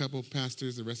 A couple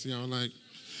pastors, the rest of y'all are like...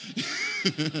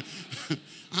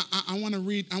 I want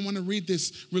to read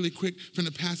this really quick from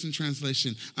the Passion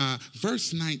Translation.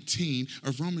 Verse 19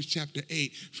 of Romans chapter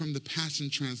 8 from the Passion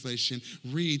Translation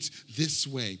reads this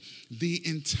way.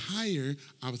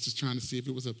 I was just trying to see if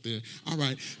it was up there. All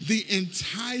right. The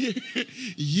entire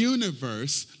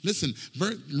universe, listen,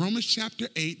 Romans chapter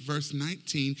 8, verse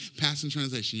 19, Passion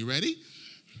Translation. You ready?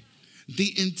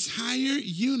 The entire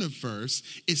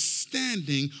universe is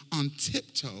standing on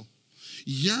tiptoe,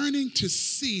 yearning to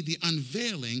see the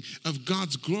unveiling of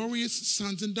God's glorious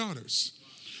sons and daughters.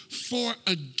 For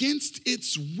against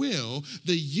its will,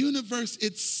 the universe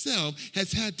itself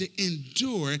has had to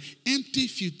endure empty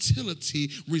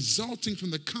futility resulting from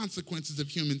the consequences of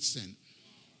human sin.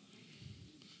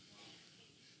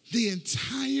 The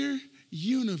entire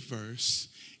universe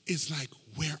is like,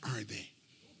 where are they?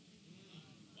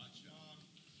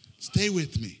 Stay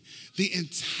with me. The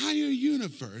entire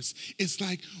universe is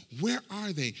like, where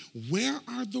are they? Where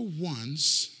are the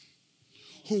ones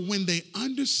who, when they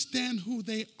understand who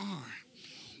they are,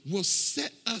 will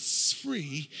set us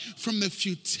free from the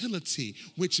futility,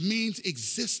 which means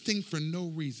existing for no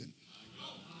reason?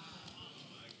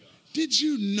 Did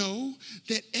you know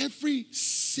that every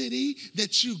city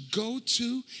that you go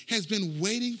to has been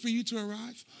waiting for you to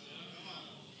arrive?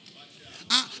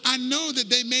 I know that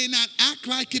they may not act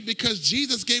like it because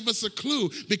Jesus gave us a clue.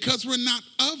 Because we're not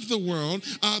of the world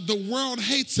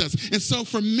hates us. And so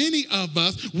for many of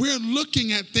us, we're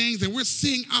looking at things and we're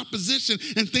seeing opposition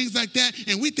and things like that.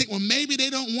 And we think, well, maybe they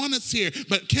don't want us here.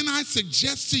 But can I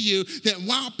suggest to you that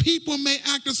while people may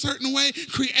act a certain way,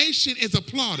 creation is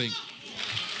applauding.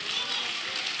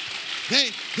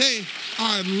 They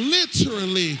are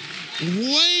literally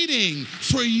waiting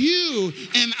for you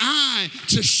and I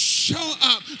to show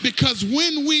up, because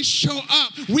when we show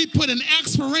up, we put an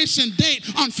expiration date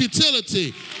on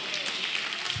futility.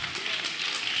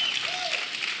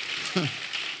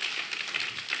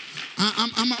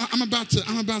 I'm about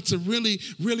to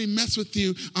really mess with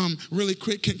you really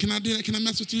quick. Can I do that? Can I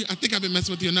mess with you? I think I've been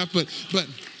messing with you enough, but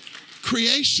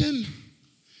creation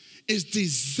is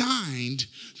designed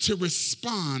to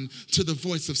respond to the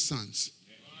voice of sons.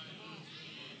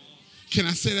 Can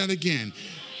I say that again?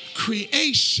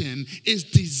 Creation is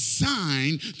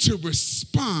designed to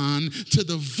respond to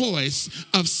the voice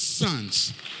of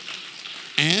sons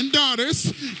and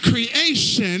daughters.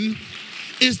 Creation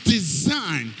is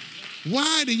designed.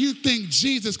 Why do you think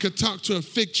Jesus could talk to a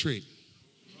fig tree?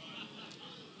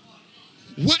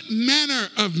 What manner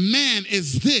of man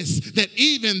is this that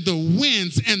even the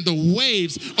winds and the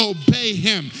waves obey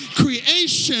him?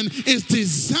 Creation is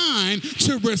designed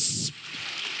to respond.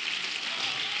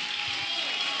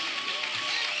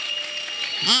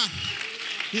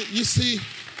 You see,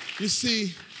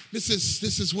 this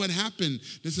is what happened.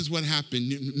 This is what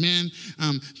happened. Man,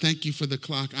 thank you for the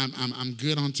clock. I'm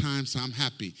good on time, so I'm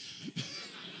happy.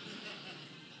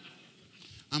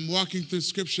 I'm walking through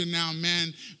scripture now.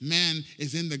 Man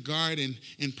is in the garden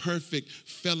in perfect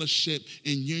fellowship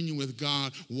and union with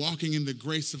God, walking in the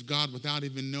grace of God without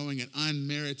even knowing it.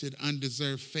 Unmerited,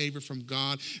 undeserved favor from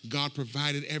God. God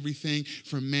provided everything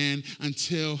for man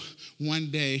until one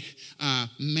day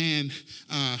man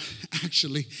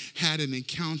actually had an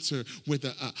encounter with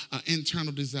an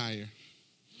internal desire.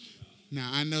 Now,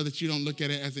 I know that you don't look at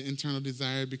it as an internal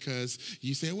desire because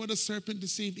you say, well, the serpent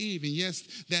deceived Eve. And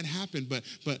yes, that happened.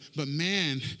 But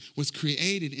man was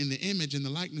created in the image and the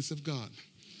likeness of God.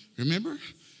 Remember?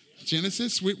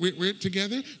 Genesis, we're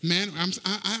together. Man,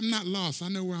 I'm not lost. I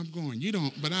know where I'm going. You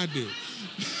don't, but I do.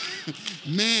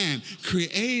 Man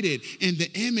created in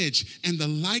the image and the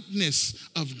likeness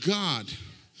of God.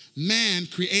 Man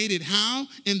created how?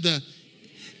 In the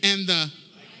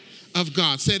of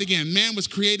God. Say it again. Man was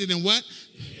created in what?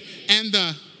 And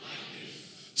the.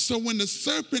 So when the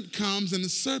serpent comes and the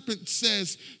serpent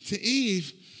says to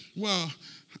Eve, well,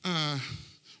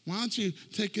 why don't you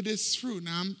take of this fruit?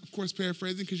 Now, I'm, of course,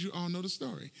 paraphrasing because you all know the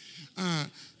story.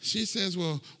 She says,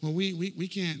 well, we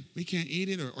can't eat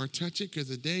it or touch it because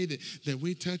the day that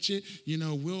we touch it,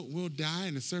 we'll die.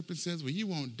 And the serpent says, well, you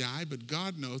won't die, but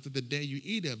God knows that the day you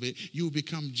eat of it, you will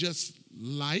become just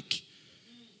like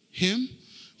him.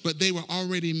 But they were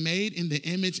already made in the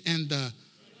image and the.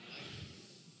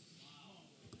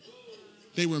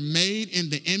 They were made in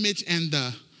the image and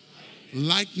the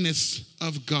likeness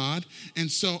of God. And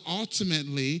so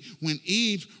ultimately, when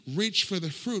Eve reached for the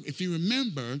fruit, if you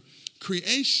remember,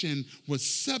 creation was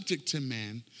subject to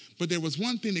man, but there was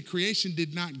one thing that creation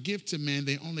did not give to man,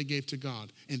 they only gave to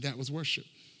God, and that was worship.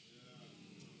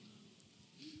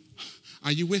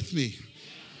 Are you with me?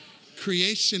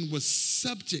 Creation was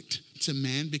subject to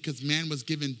man because man was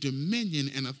given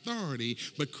dominion and authority,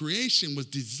 but creation was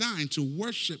designed to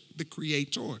worship the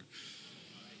Creator.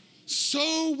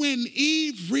 So when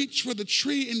Eve reached for the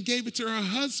tree and gave it to her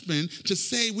husband to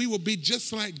say we will be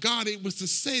just like God, it was to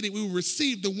say that we will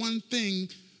receive the one thing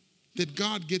that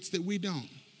God gets that we don't,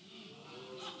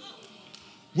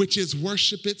 which is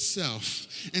worship itself.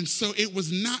 And so it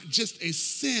was not just a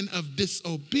sin of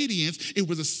disobedience, it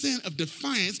was a sin of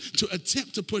defiance to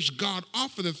attempt to push God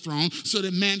off of the throne so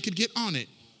that man could get on it.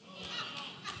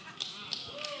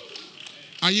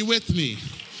 Are you with me?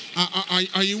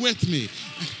 Are you with me?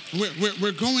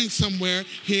 We're going somewhere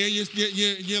here.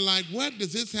 You're like, what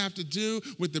does this have to do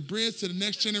with the bridge to the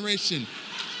next generation?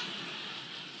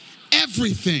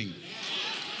 Everything.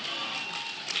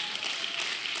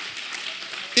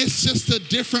 It's just a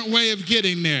different way of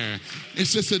getting there.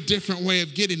 It's just a different way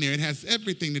of getting there. It has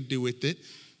everything to do with it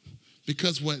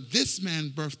because what this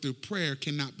man birthed through prayer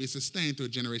cannot be sustained through a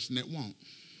generation that won't.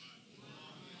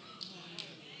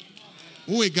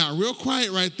 Oh, it got real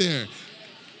quiet right there.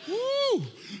 Woo!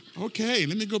 Okay,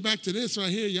 let me go back to this right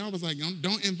here. Y'all was like,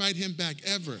 don't invite him back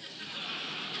ever.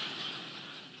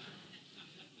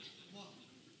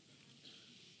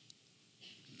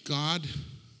 God,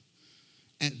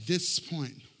 at this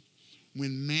point,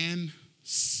 when man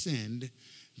sinned,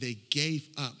 they gave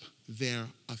up their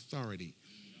authority.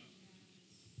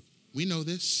 We know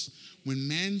this. When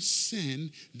man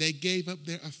sinned, they gave up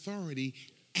their authority,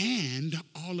 and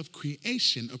all of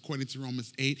creation, according to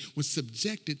Romans 8, was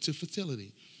subjected to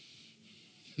fertility.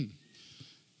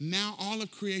 Now all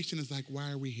of creation is like,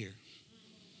 why are we here?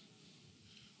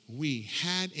 We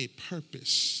had a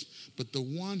purpose, but the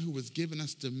one who was given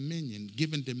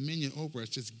dominion over us,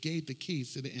 just gave the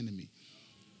keys to the enemy.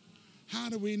 How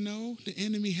do we know the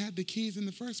enemy had the keys in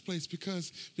the first place?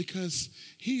 Because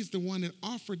he's the one that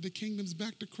offered the kingdoms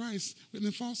back to Christ in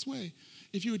a false way.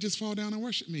 If you would just fall down and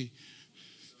worship me.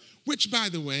 Which, by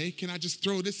the way, can I just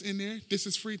throw this in there? This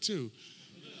is free too.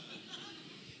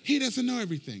 He doesn't know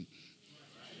everything.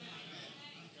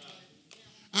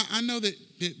 I know that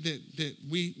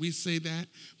we say that,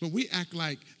 but we act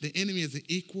like the enemy is an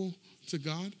equal to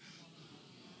God.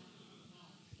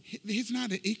 He's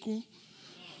not an equal.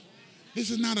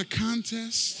 This is not a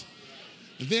contest.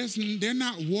 They're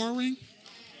not warring.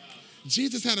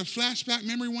 Jesus had a flashback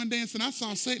memory one day and said, I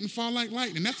saw Satan fall like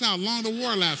lightning. That's how long the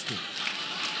war lasted.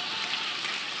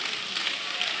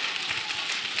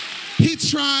 He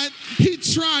tried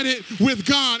it with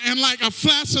God, and like a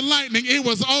flash of lightning, it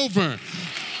was over.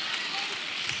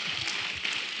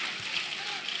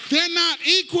 They're not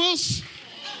equals.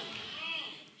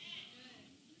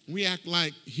 We act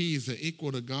like he's an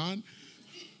equal to God,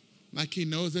 like he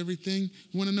knows everything.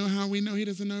 You want to know how we know he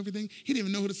doesn't know everything? He didn't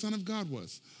even know who the Son of God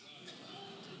was.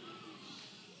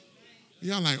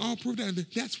 Y'all like, oh, prove that.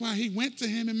 That's why he went to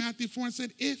him in Matthew 4 and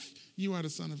said, if you are the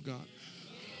Son of God.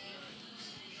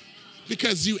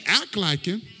 Because you act like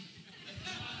him,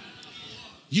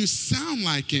 you sound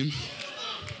like him,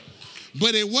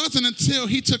 but it wasn't until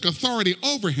he took authority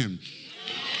over him.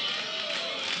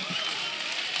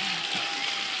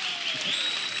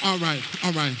 All right.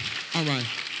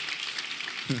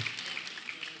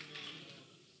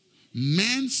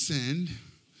 Man sinned.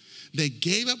 They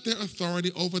gave up their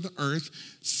authority over the earth,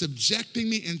 subjecting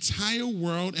the entire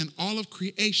world and all of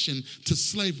creation to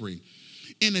slavery.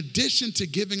 In addition to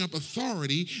giving up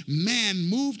authority, man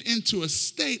moved into a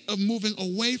state of moving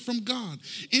away from God,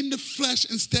 in the flesh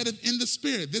instead of in the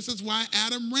spirit. This is why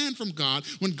Adam ran from God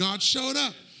when God showed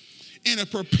up. In a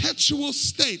perpetual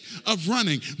state of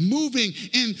running, moving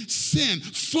in sin,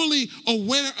 fully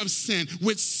aware of sin,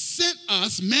 which sent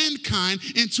us, mankind,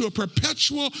 into a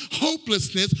perpetual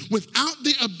hopelessness without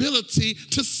the ability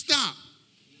to stop.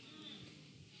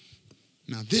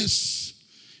 Now this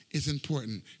is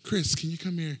important. Chris, can you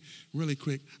come here really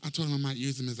quick? I told him I might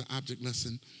use him as an object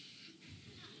lesson.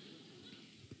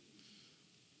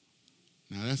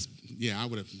 Now I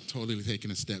would have totally taken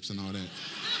the steps and all that.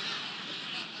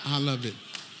 I love it.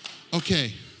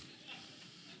 Okay,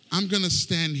 I'm going to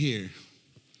stand here.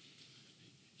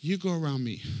 You go around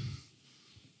me.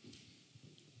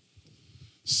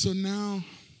 So now,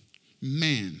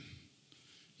 man,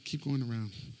 keep going around.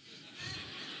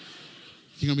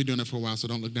 You're going to be doing it for a while, so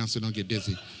don't look down so don't get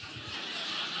dizzy.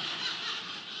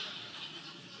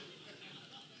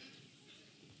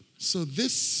 So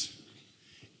this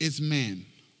is man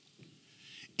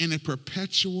in a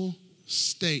perpetual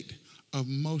state of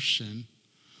motion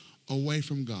away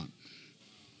from God,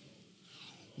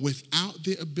 without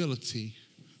the ability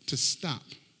to stop.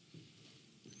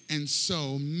 And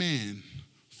so man,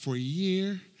 for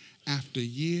year after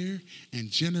year and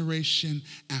generation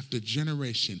after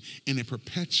generation, in a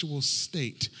perpetual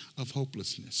state of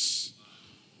hopelessness,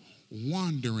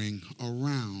 wandering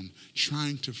around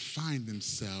trying to find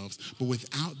themselves, but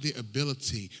without the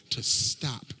ability to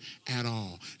stop at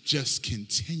all, just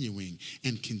continuing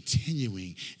and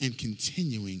continuing and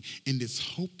continuing in this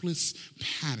hopeless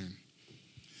pattern.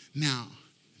 Now,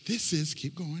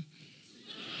 keep going.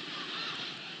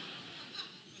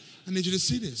 I need you to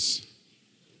see this.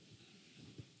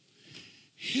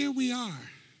 Here we are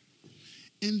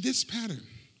in this pattern,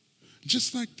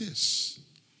 just like this.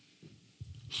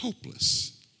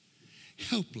 Hopeless,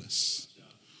 helpless,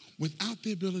 without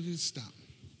the ability to stop.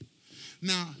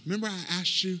 Now, remember I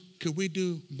asked you, could we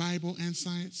do Bible and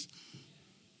science?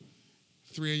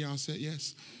 3 of y'all said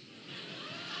yes.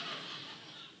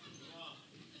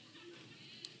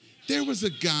 There was a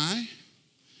guy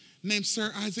named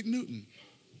Sir Isaac Newton.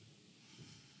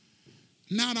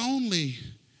 Not only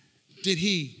did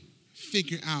he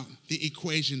figure out the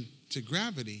equation to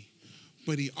gravity,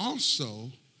 but he also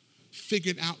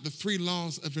figured out the 3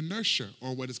 laws of inertia,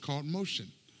 or what is called motion.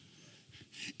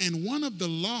 And one of the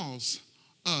laws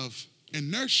of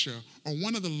inertia, or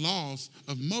one of the laws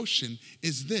of motion,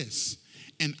 is this: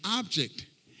 an object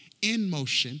in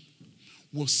motion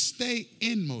will stay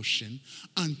in motion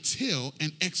until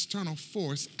an external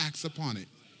force acts upon it.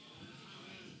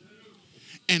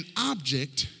 An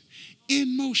object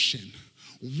in motion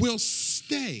will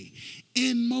stay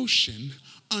in motion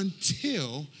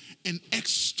until an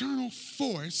external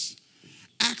force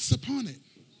acts upon it.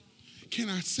 Can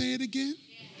I say it again?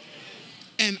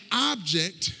 An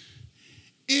object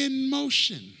in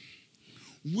motion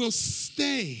will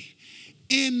stay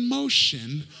in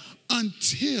motion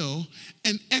until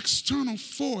an external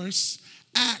force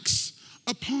acts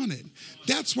upon it.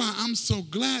 That's why I'm so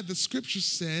glad the scripture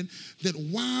said that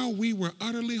while we were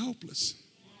utterly hopeless,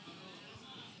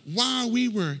 while we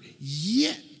were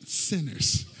yet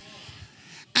sinners,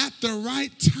 at the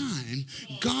right time,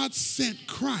 God sent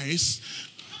Christ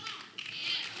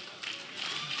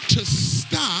to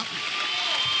stop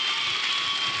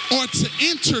or to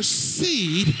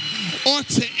intercede or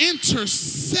to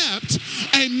intercept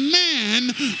a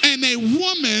man and a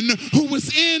woman who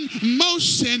was in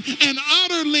motion and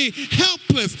utterly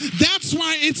helpless. That's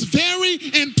why it's very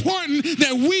important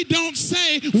that we don't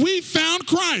say we found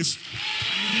Christ.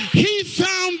 He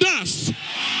found us.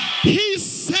 He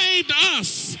saved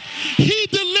us. He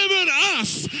delivered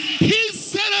us. He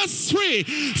set us free.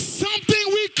 Something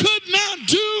we could not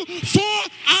do for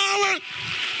our...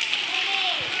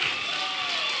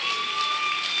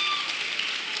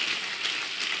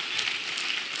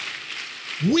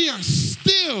 We are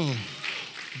still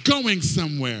going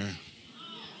somewhere.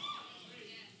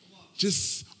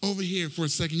 Just over here for a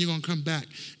second, you're going to come back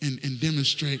and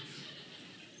demonstrate.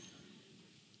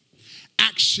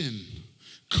 Action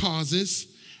causes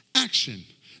action.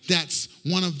 That's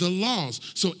one of the laws.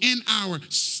 So in our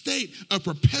state of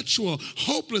perpetual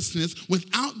hopelessness,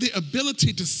 without the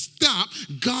ability to stop,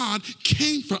 God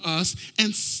came for us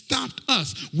and stopped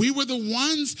us. We were the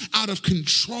ones out of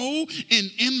control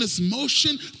and endless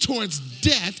motion towards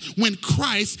death when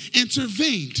Christ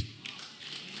intervened.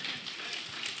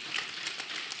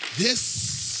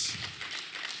 This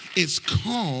is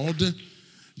called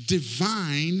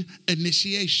divine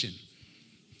initiation.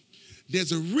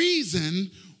 There's a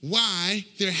reason why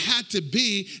there had to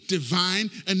be divine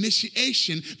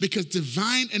initiation, because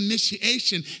divine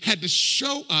initiation had to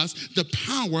show us the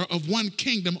power of one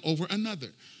kingdom over another.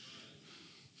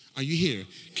 Are you here?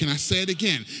 Can I say it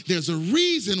again? There's a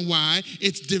reason why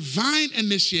it's divine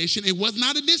initiation. It was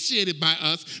not initiated by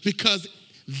us because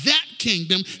that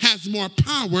kingdom has more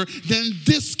power than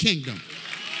this kingdom.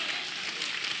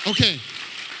 Okay.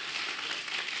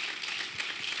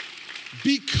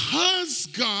 Because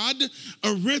God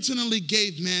originally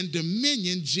gave man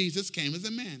dominion, Jesus came as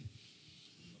a man.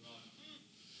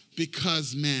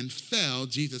 Because man fell,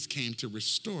 Jesus came to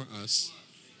restore us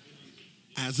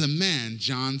as a man.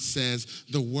 John says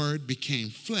the word became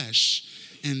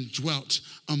flesh and dwelt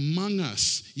among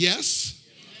us. Yes?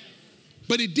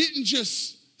 But it didn't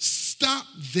just stop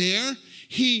there.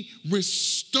 He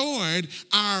restored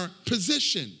our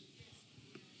position.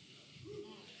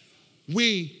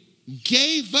 We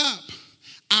gave up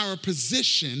our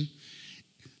position,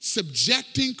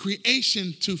 subjecting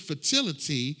creation to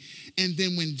fertility, and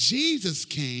then when Jesus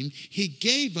came, he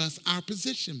gave us our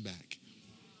position back.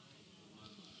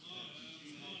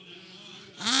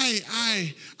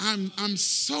 I'm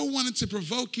so wanting to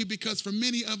provoke you, because for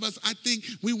many of us, I think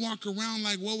we walk around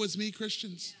like, woe is me,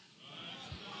 Christians.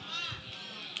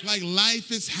 Like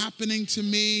life is happening to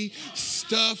me,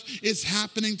 stuff is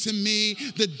happening to me,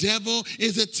 the devil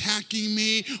is attacking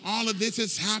me, all of this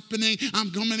is happening,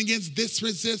 I'm coming against this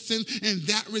resistance and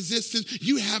that resistance.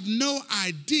 You have no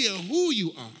idea who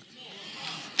you are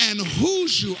and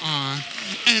whose you are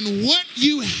and what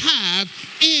you have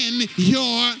in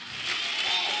your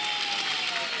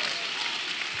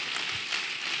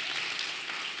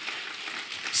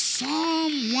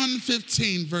Psalm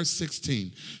 115, verse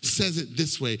 16 says it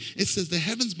this way. It says, the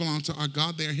heavens belong to our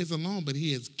God. They are his alone, but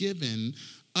he has given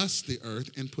us the earth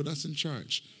and put us in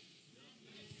charge.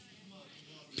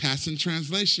 Passion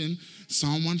Translation,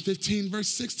 Psalm 115, verse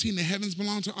 16, the heavens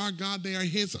belong to our God. They are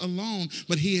his alone,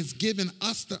 but he has given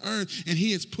us the earth and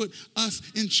he has put us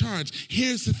in charge.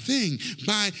 Here's the thing.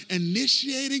 By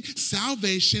initiating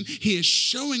salvation, he is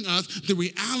showing us the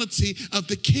reality of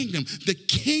the kingdom. The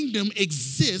kingdom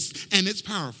exists and it's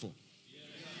powerful.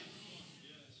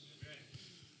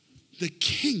 The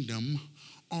kingdom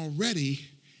already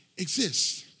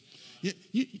exists.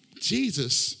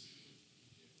 Jesus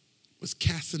was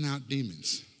casting out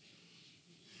demons.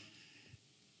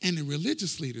 And the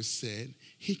religious leaders said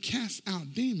he cast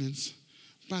out demons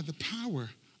by the power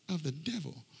of the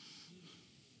devil.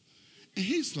 And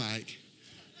he's like,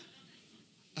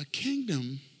 a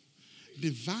kingdom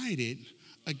divided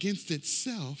against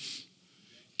itself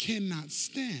cannot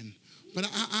stand. But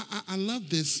I love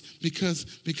this because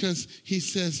he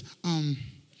says,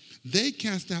 they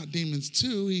cast out demons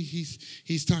too.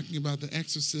 He's talking about the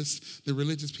exorcists, the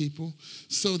religious people.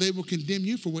 So they will condemn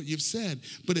you for what you've said.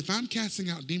 But if I'm casting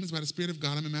out demons by the Spirit of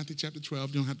God, I'm in Matthew chapter 12.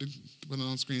 You don't have to put it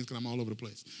on screens because I'm all over the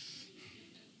place.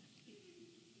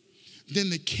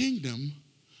 Then the kingdom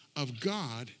of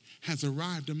God has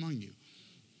arrived among you.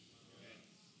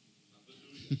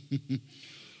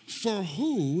 For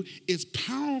who is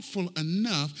powerful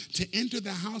enough to enter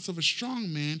the house of a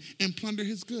strong man and plunder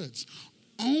his goods?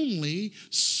 Only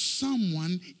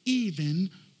someone even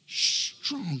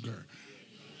stronger.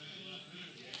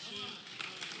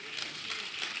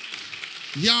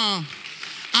 Y'all,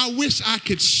 I wish I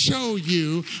could show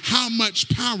you how much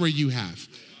power you have.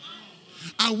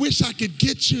 I wish I could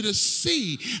get you to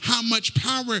see how much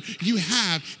power you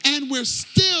have. And we're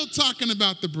still talking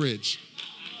about the bridge.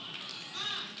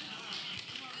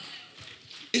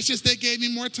 It's just they gave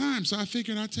me more time, so I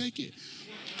figured I'd take it.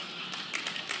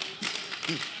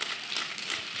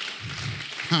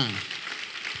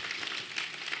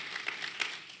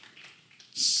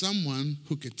 Someone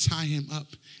who could tie him up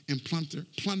and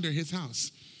plunder his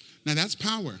house. Now that's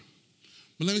power.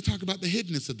 But let me talk about the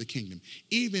hiddenness of the kingdom.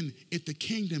 Even if the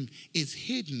kingdom is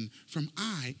hidden from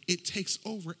eye, it takes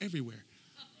over everywhere.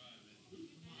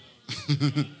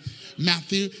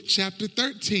 Matthew chapter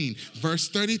 13, verse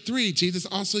 33. Jesus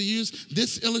also used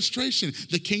this illustration.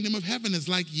 The kingdom of heaven is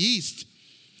like yeast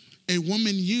a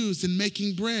woman used in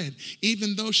making bread.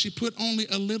 Even though she put only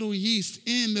a little yeast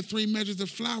in the 3 measures of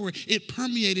flour, it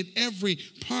permeated every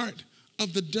part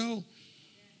of the dough.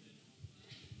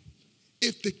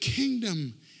 If the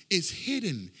kingdom is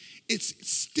hidden, it's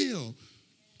still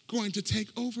going to take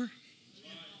over.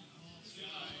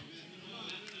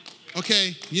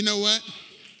 Okay, you know what?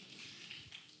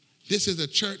 This is a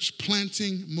church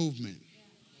planting movement.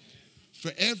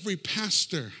 For every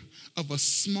pastor of a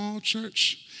small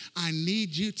church, I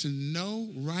need you to know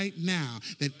right now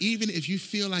that even if you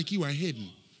feel like you are hidden,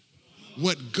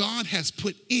 What God has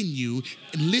put in you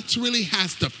literally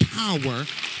has the power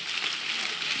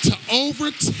to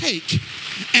overtake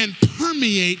and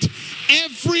permeate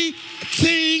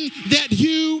everything that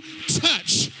you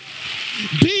touch.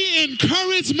 Be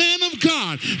encouraged, man of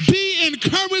God. Be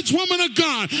encouraged, woman of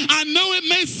God. I know it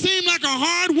may seem like a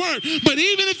hard work, but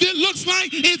even if it looks like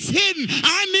it's hidden,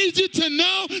 I need you to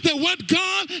know that what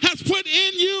God has put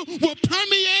in you will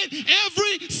permeate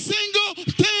every single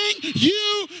thing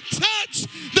you touch.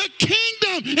 The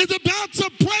kingdom is about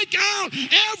to break out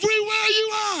everywhere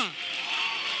you are.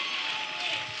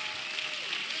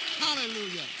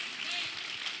 Hallelujah.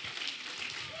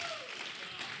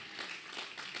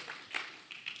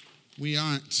 We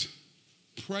aren't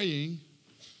praying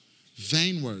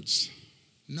vain words.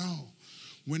 No,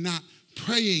 we're not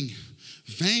praying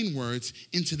vain words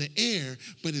into the air,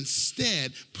 but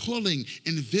instead pulling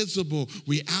invisible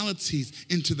realities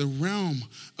into the realm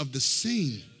of the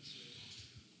seen.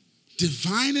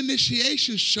 Divine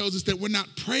initiation shows us that we're not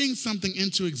praying something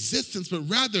into existence, but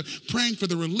rather praying for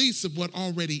the release of what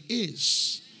already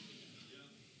is.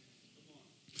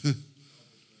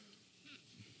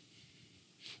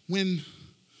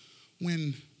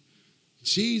 When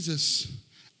Jesus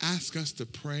asks us to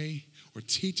pray or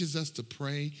teaches us to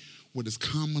pray what is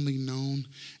commonly known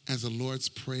as the Lord's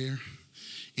Prayer,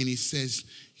 and he says,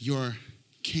 your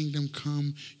kingdom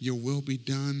come, your will be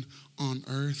done on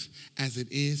earth as it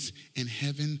is in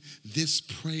heaven, this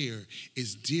prayer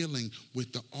is dealing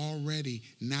with the already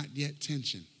not yet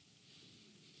tension.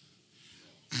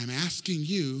 I'm asking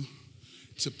you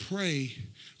to pray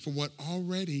for what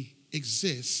already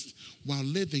exists while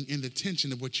living in the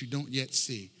tension of what you don't yet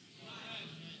see.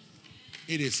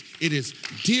 It is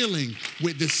dealing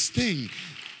with this thing.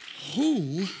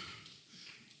 Who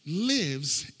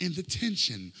lives in the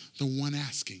tension? The one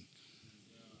asking.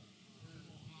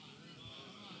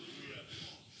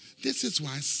 This is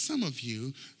why some of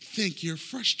you think you're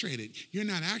frustrated. You're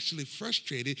not actually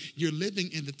frustrated. You're living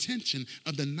in the tension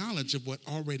of the knowledge of what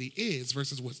already is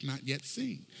versus what's not yet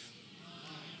seen.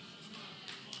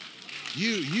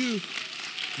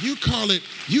 You call it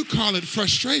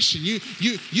frustration. You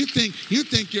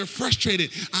think you're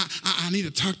frustrated. I need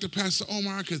to talk to Pastor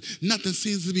Omar because nothing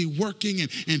seems to be working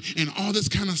and all this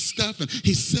kind of stuff. And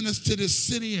he sent us to this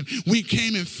city and we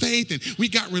came in faith and we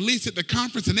got released at the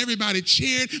conference and everybody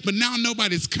cheered, but now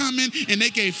nobody's coming and they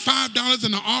gave $5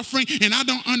 in the offering and I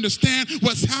don't understand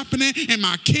what's happening and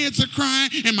my kids are crying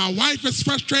and my wife is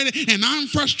frustrated and I'm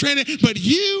frustrated, but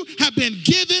you have been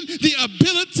given the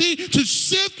ability to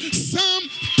shift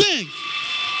something.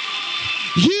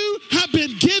 You have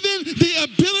been given the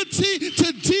ability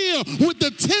to deal with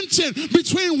the tension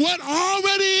between what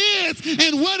already is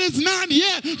and what is not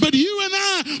yet. But you and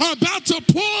I are about to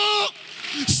pull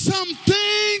some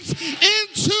things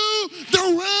into the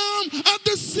realm of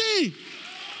the sea.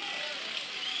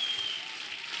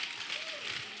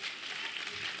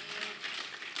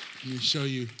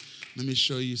 Let me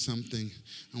show you something.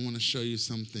 I want to show you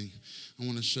something.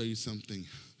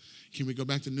 Can we go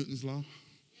back to Newton's law?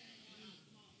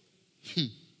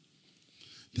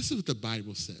 This is what the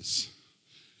Bible says.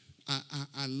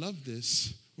 I love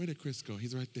this. Where did Chris go?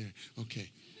 He's right there.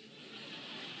 Okay.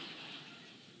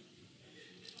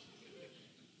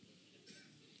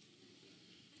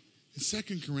 In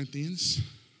 2 Corinthians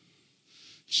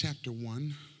chapter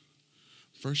 1,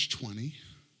 verse 20,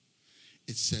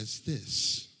 it says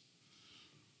this: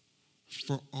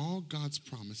 for all God's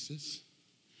promises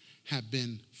have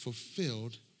been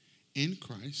fulfilled in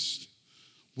Christ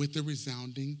with a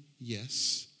resounding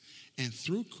yes. And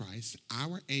through Christ,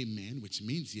 our amen, which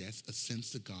means yes,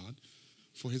 ascends to God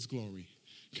for his glory.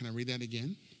 Can I read that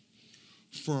again?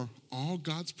 For all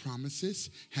God's promises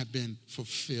have been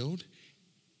fulfilled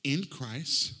in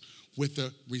Christ with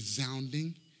a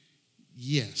resounding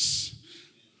yes.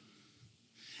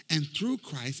 And through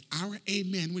Christ, our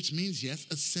amen, which means yes,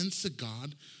 ascends to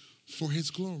God for his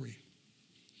glory.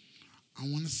 I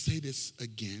want to say this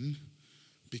again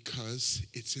because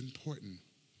it's important.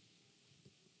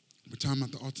 We're talking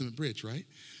about the ultimate bridge, right?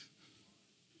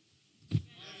 All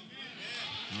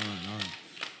right.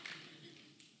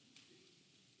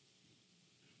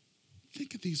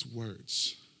 Think of these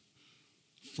words.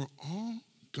 For all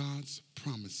God's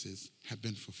promises have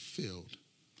been fulfilled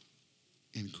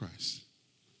in Christ.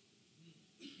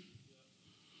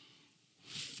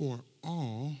 For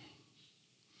all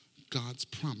God's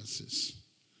promises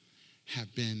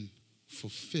have been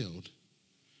fulfilled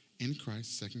in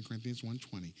Christ, 2 Corinthians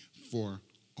 1:20. For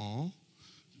all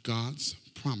God's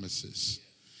promises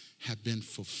have been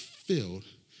fulfilled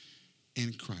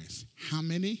in Christ. How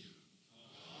many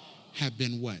have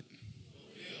been what?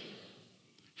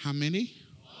 How many?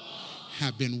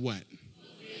 Have been what?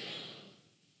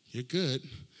 You're good.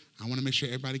 I want to make sure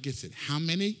everybody gets it. How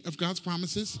many of God's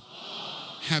promises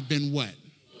have been what?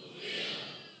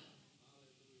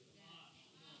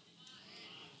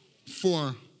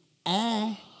 For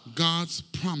all God's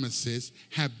promises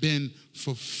have been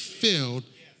fulfilled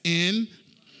in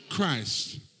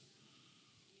Christ.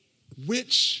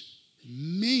 Which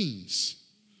means,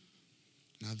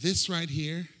 now this right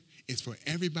here is for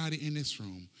everybody in this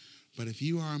room, but if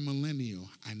you are a millennial,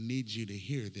 I need you to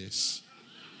hear this.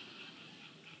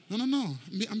 No,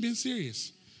 I'm being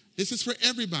serious. This is for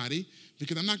everybody,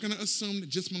 because I'm not going to assume that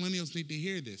just millennials need to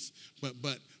hear this. But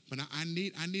I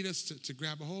need us to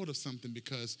grab a hold of something,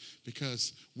 because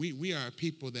we are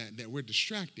people that we're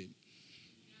distracted.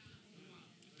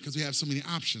 Because we have so many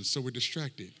options, so we're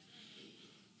distracted.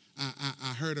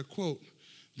 I heard a quote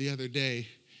the other day,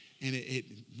 and it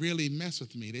really messed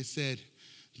with me. They said,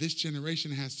 this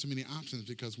generation has too many options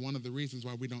because one of the reasons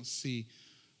why we don't see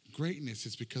greatness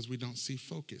is because we don't see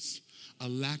focus. A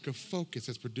lack of focus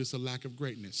has produced a lack of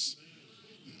greatness.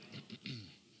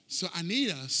 So I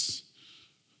need us,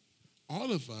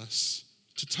 all of us,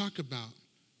 to talk about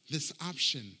this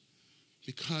option,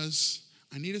 because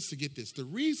I need us to get this. The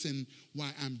reason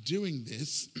why I'm doing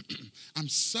this, I'm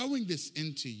sowing this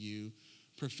into you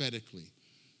prophetically.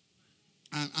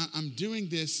 I'm doing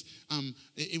this.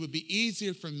 It would be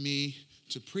easier for me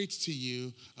to preach to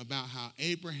you about how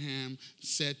Abraham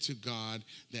said to God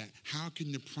that, how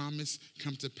can the promise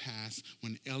come to pass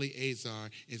when Eliezer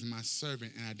is my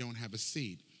servant and I don't have a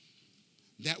seed?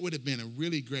 That would have been a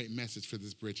really great message for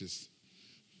this Bridges.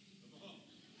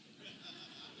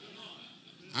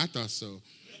 I thought so.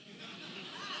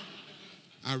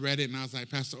 I read it and I was like,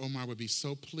 Pastor Omar would be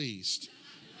so pleased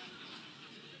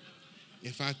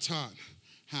if I taught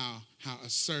how a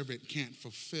servant can't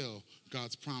fulfill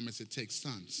God's promise. It takes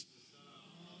sons.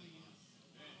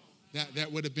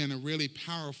 That would have been a really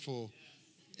powerful,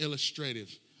 illustrative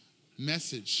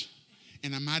message.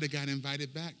 And I might have got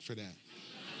invited back for that.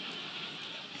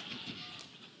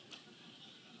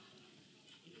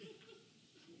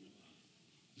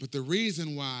 But the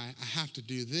reason why I have to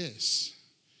do this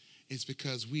is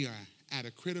because we are at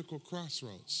a critical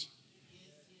crossroads,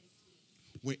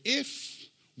 where if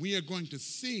we are going to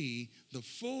see the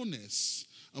fullness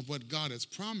of what God has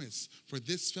promised for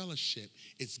this fellowship,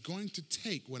 it's going to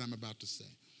take what I'm about to say.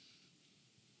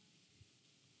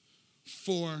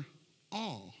 For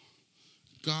all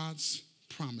God's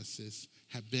promises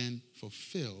have been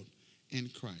fulfilled in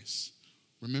Christ.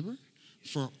 Remember?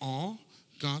 For all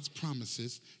God's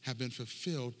promises have been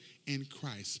fulfilled in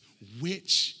Christ,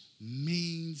 which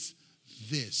means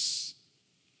this.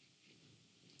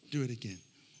 Do it again.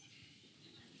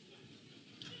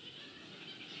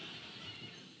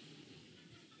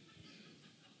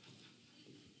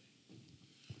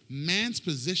 Man's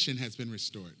position has been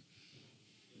restored.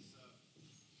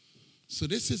 So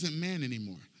this isn't man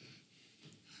anymore.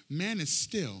 Man is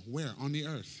still where? On the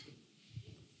earth.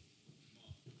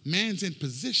 Man's in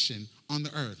position on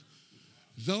the earth.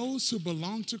 Those who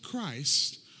belong to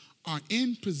Christ are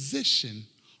in position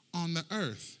on the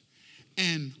earth.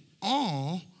 And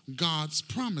all God's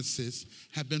promises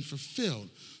have been fulfilled.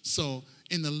 So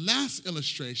in the last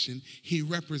illustration, he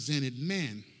represented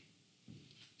man.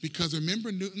 Because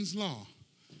remember Newton's law,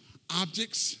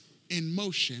 objects in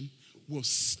motion will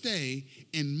stay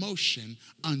in motion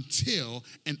until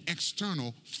an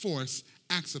external force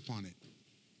acts upon it.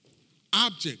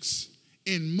 Objects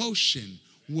in motion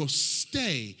will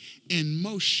stay in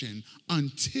motion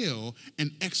until an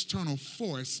external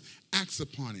force acts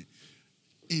upon it.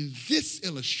 In this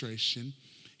illustration,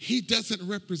 he doesn't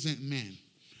represent man.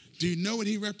 Do you know what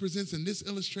he represents in this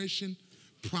illustration?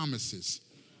 Promises.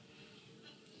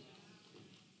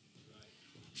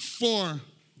 For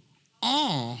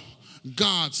all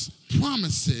God's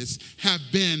promises have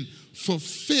been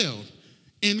fulfilled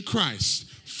in Christ.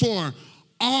 For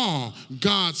all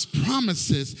God's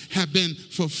promises have been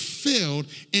fulfilled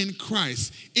in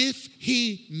Christ. If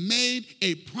he made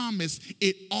a promise,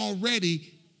 it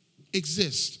already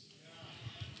exists.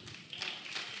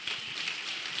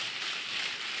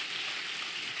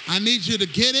 I need you to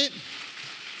get it.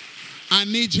 I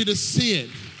need you to see it.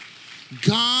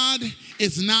 God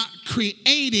is not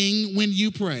creating when you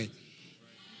pray.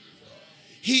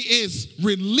 He is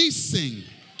releasing.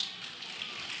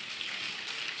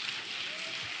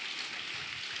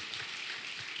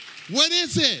 What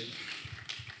is it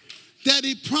that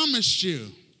he promised you?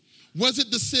 Was it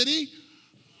the city?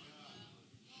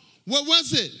 What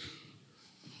was it?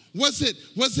 Was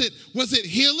it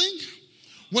healing?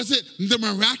 Was it the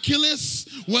miraculous?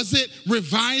 Was it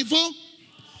revival?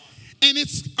 and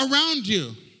it's around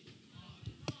you.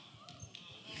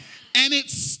 And it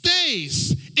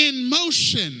stays in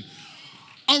motion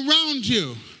around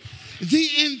you the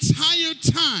entire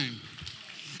time.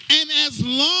 And as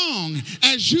long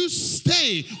as you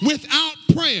stay without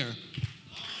prayer,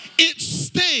 it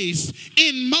stays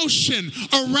in motion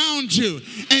around you.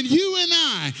 And you and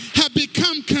I have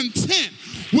become content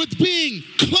with being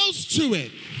close to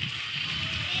it,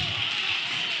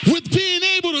 with being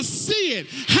able to see it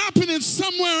happening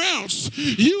somewhere else.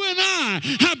 You and I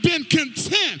have been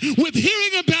content with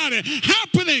hearing about it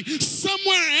happening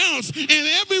somewhere else. And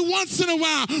every once in a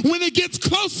while, when it gets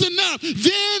close enough,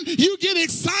 then you get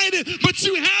excited, but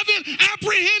you haven't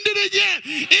apprehended it yet.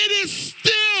 It is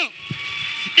still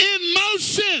in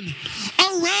motion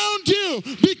around you,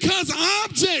 because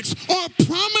objects or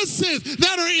promises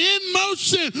that are in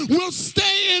motion will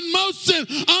stay in motion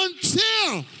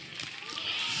until,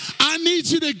 I need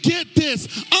you to get this,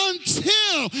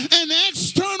 until an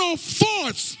external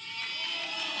force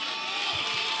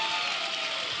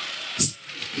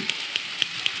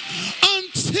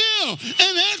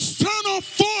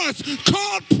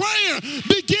called prayer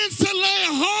begins to lay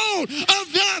hold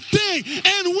of that thing.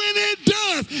 And when it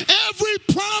does, every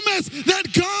promise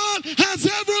that God has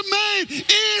ever made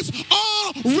is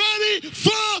already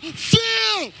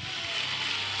fulfilled.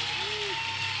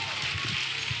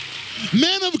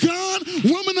 Man of God,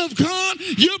 woman of God,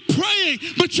 you're praying,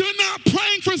 but you're not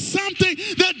praying for something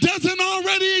that doesn't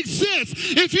already exist.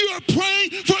 If you are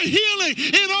praying for healing,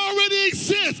 it already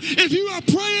exists. If you are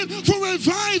praying for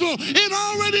revival, it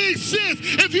already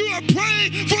exists. If you are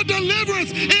praying for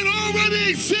deliverance, it already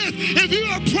exists. If you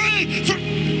are praying for...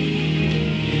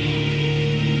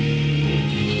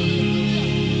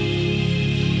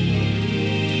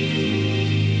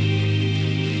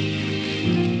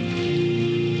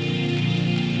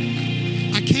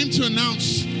 to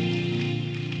announce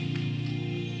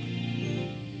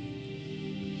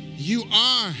you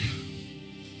are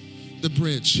the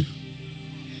bridge.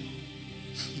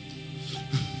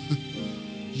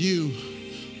 You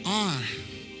are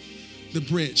the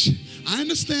bridge. I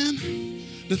understand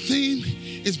the theme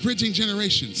is bridging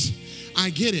generations. I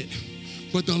get it.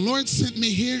 But the Lord sent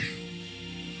me here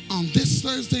on this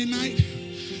Thursday night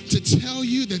to tell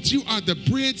you that you are the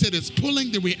bridge that is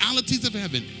pulling the realities of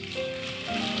heaven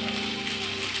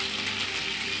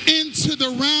into the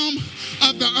realm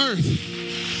of the earth.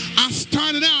 I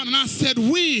started out and I said,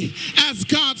 we as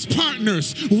God's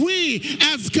partners, we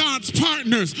as God's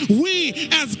partners, we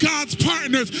as God's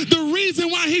partners. The reason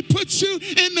why he put you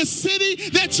in the city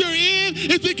that you're in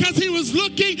is because he was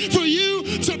looking for you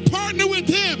to partner with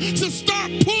him, to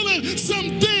start pulling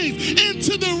some things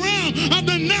into the realm of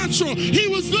the natural. He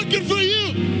was looking for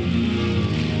you.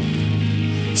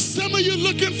 Some of you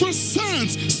looking for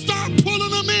sons, start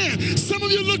pulling them in. Some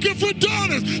of you looking for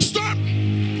daughters, start.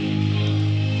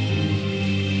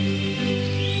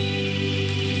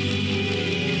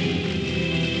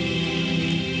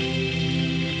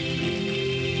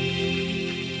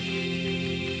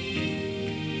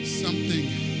 Something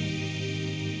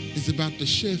is about to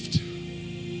shift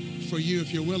for you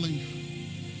if you're willing.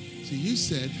 So you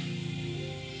said,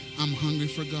 I'm hungry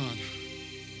for God.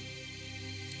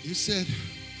 You said,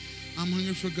 I'm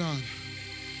hungry for God.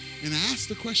 And I asked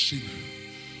the question,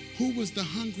 who was the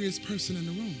hungriest person in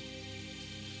the room?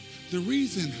 The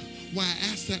reason why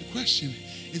I asked that question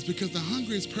is because the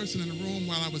hungriest person in the room,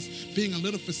 while I was being a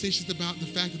little facetious about the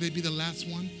fact that they'd be the last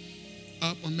one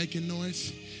up or making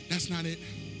noise, that's not it.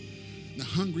 The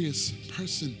hungriest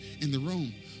person in the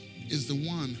room is the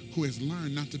one who has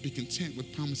learned not to be content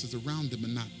with promises around them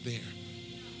and not there.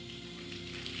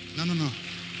 No.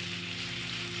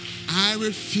 I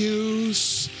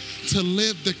refuse to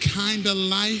live the kind of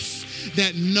life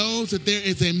that knows that there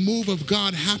is a move of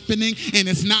God happening and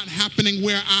it's not happening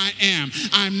where I am.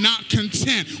 I'm not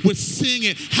content with seeing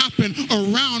it happen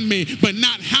around me but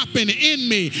not happen in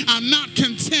me. I'm not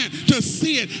content to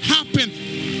see it happen.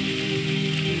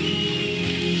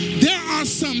 There are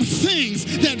some things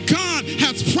that God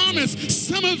has promised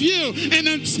some of you, and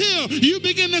until you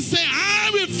begin to say, I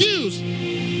refuse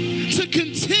to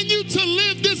continue to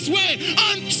live this way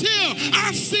until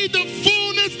I see the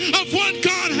fullness of what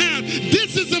God has.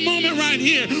 This is the moment right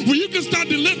here where you can start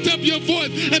to lift up your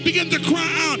voice and begin to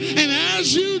cry out. And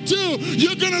as you do,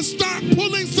 you're going to start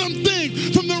pulling some things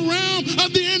from the realm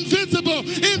of the invisible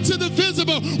into the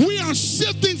visible. We are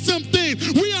shifting some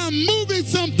things. We are moving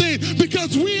some things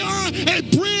because we are a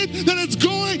bridge that is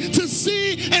going to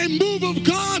see a move of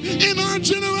God in our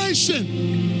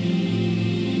generation.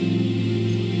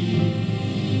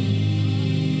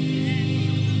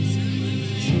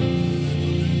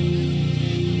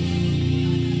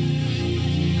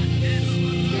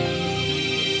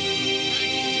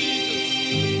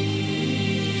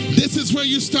 This is where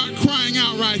you start crying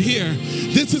out right here.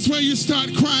 This is where you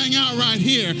start crying out right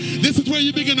here. This is where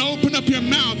you begin to open up your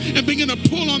mouth and begin to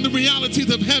pull on the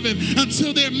realities of heaven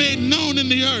until they're made known in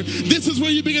the earth. This is where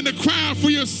you begin to cry out for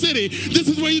your city. This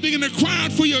is where you begin to cry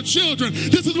out for your children.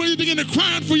 This is where you begin to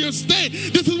cry out for your state.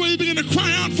 This is where you begin to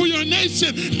cry out for your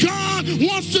nation. God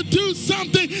wants to do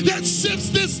something that shifts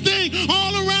this thing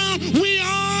all around. We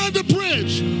are the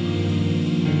bridge.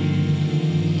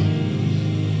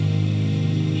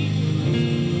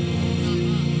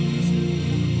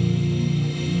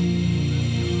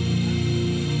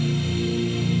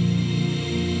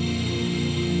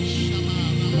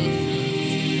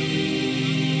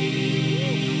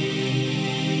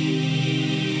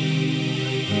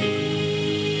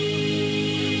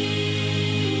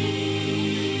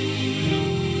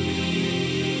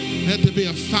 Let there be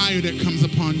a fire that comes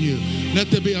upon you.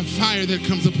 Let there be a fire that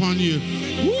comes upon you.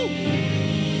 Woo!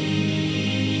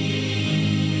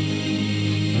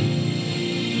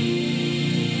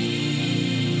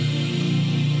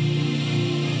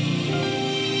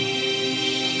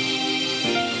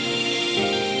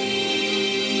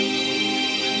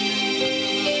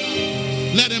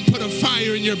 Let him put a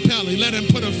fire in your belly. Let him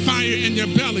put a fire in your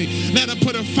belly. Let him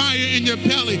put a fire in your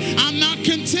belly. I'm not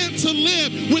content to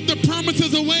live with the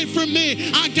promises away from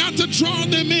me. I got to draw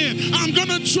them in. I'm going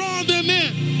to draw them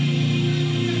in.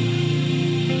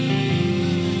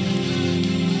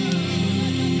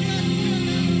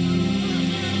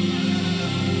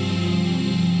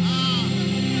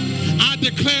 I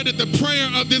declare that the prayer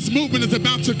of this movement is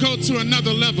about to go to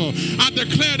another level. I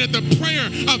declare that the prayer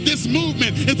of this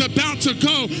movement is about to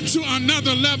go to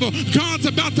another level. God's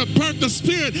about to birth the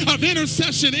spirit of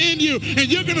intercession in you, and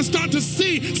you're going to start to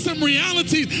see some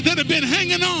realities that have been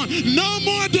hanging on. No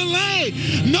more delay.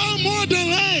 No more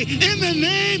delay. In the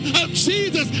name of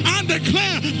Jesus, I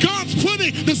declare God's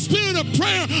putting the spirit of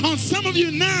prayer on some of you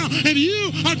now, and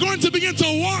you are going to begin to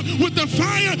walk with the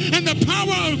fire and the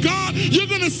power of God. You're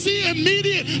going to see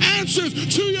immediate answers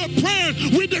to your prayers.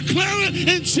 We declare it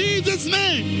in Jesus'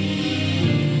 name.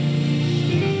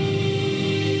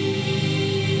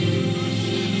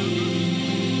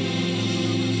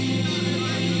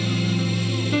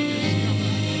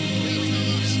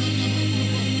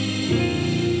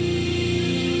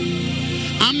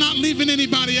 I'm not leaving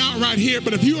anybody out right here,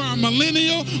 but if you are a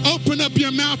millennial, open up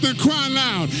your mouth and cry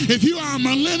loud. If you are a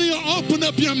millennial, open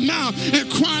up your mouth and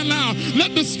cry loud.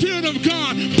 Let the Spirit of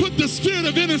God put the spirit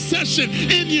of intercession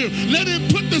in you. Let him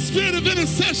put the spirit of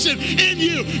intercession in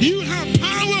you. You have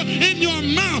power in your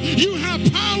mouth. You have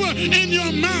power in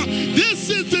your mouth. This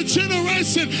is the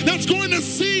generation that's going to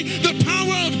see the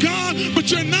power of God, but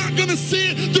you're not going to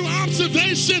see it through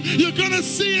observation. You're going to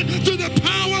see it through the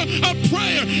power of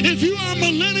prayer. If you are a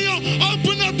millennial,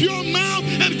 open up your mouth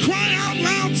and cry out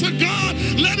loud to God.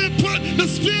 Let him put the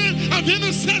spirit of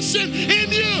intercession in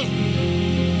you.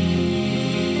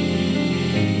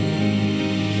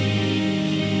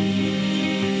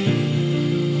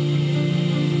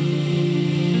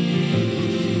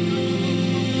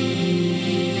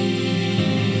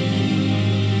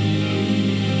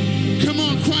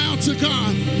 To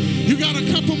God. You got a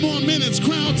couple more minutes.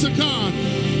 Cry out to God.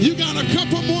 You got a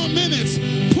couple more minutes.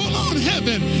 Pull on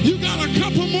heaven. You got a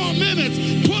couple more minutes.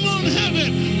 Pull on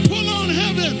heaven. Pull on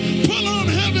heaven. Pull on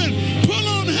heaven. Pull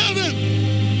on heaven.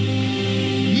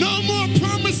 No more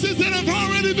promises that have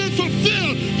already been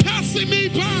fulfilled passing me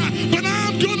by, but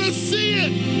I'm going to see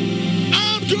it.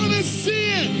 I'm going to see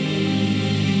it.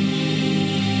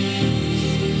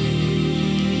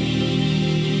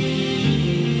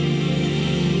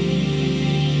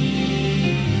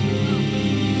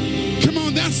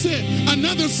 That's it.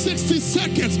 Another 60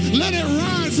 seconds. Let it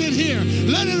rise in here.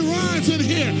 Let it rise in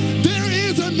here. There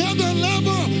is another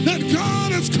level that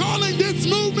God is calling this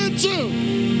movement to.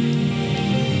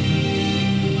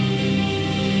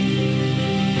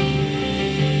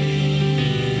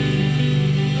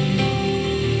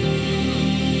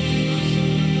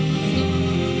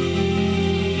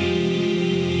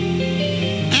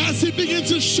 As he begins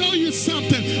to show you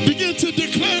something, begin to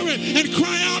declare it and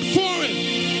cry out for it.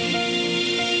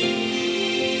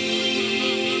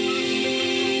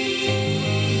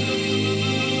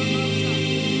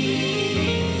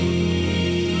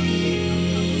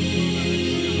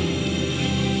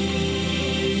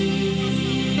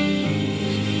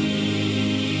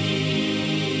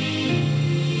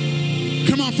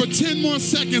 For 10 more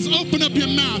seconds, open up your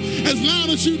mouth as loud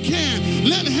as you can.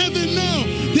 Let heaven know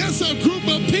there's a group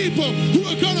of people who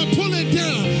are going to pull it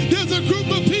down. There's a group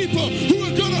of people who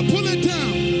are going to pull it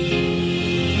down.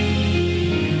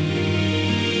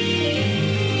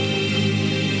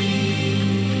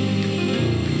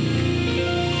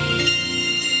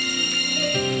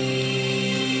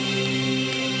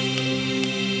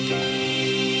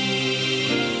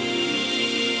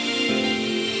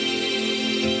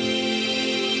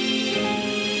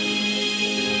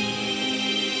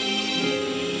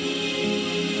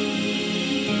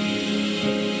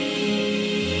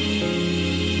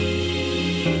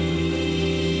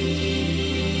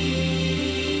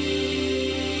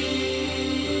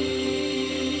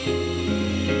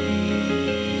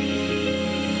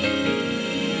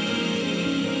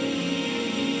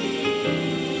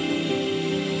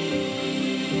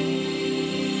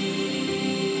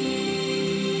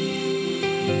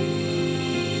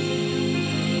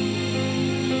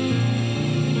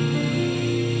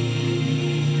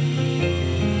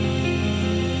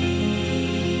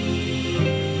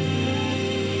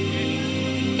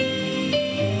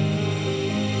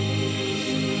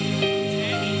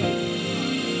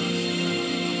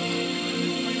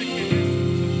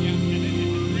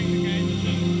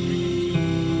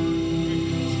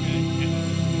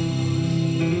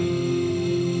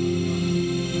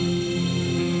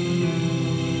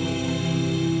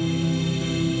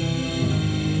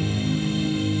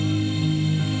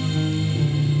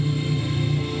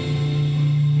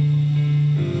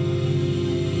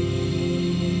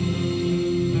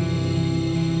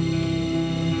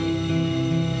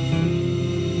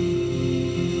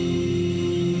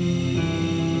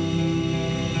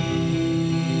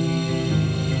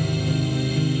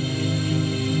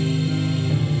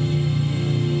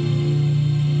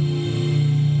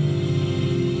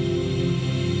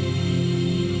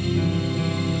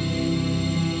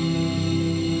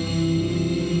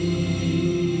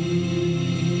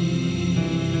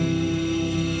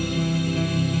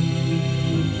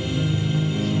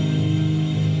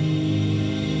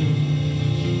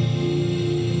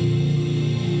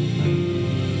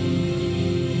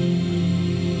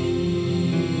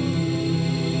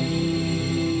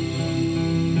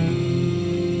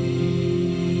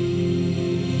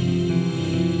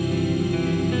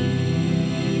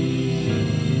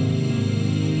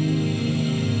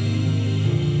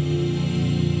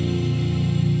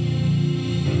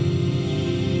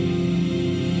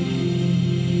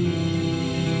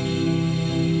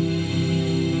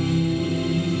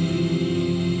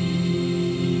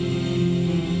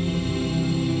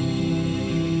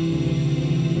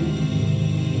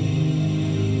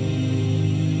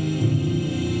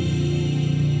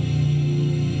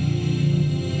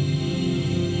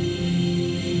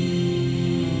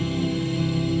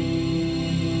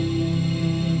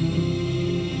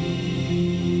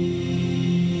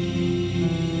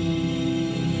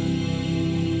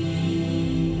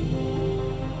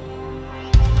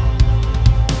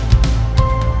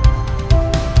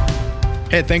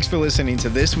 Hey, thanks for listening to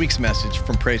this week's message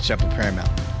from Praise Chapel Paramount.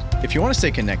 If you want to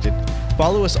stay connected,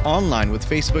 follow us online with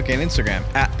Facebook and Instagram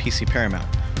at PC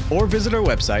Paramount, or visit our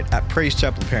website at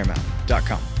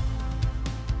praisechapelparamount.com.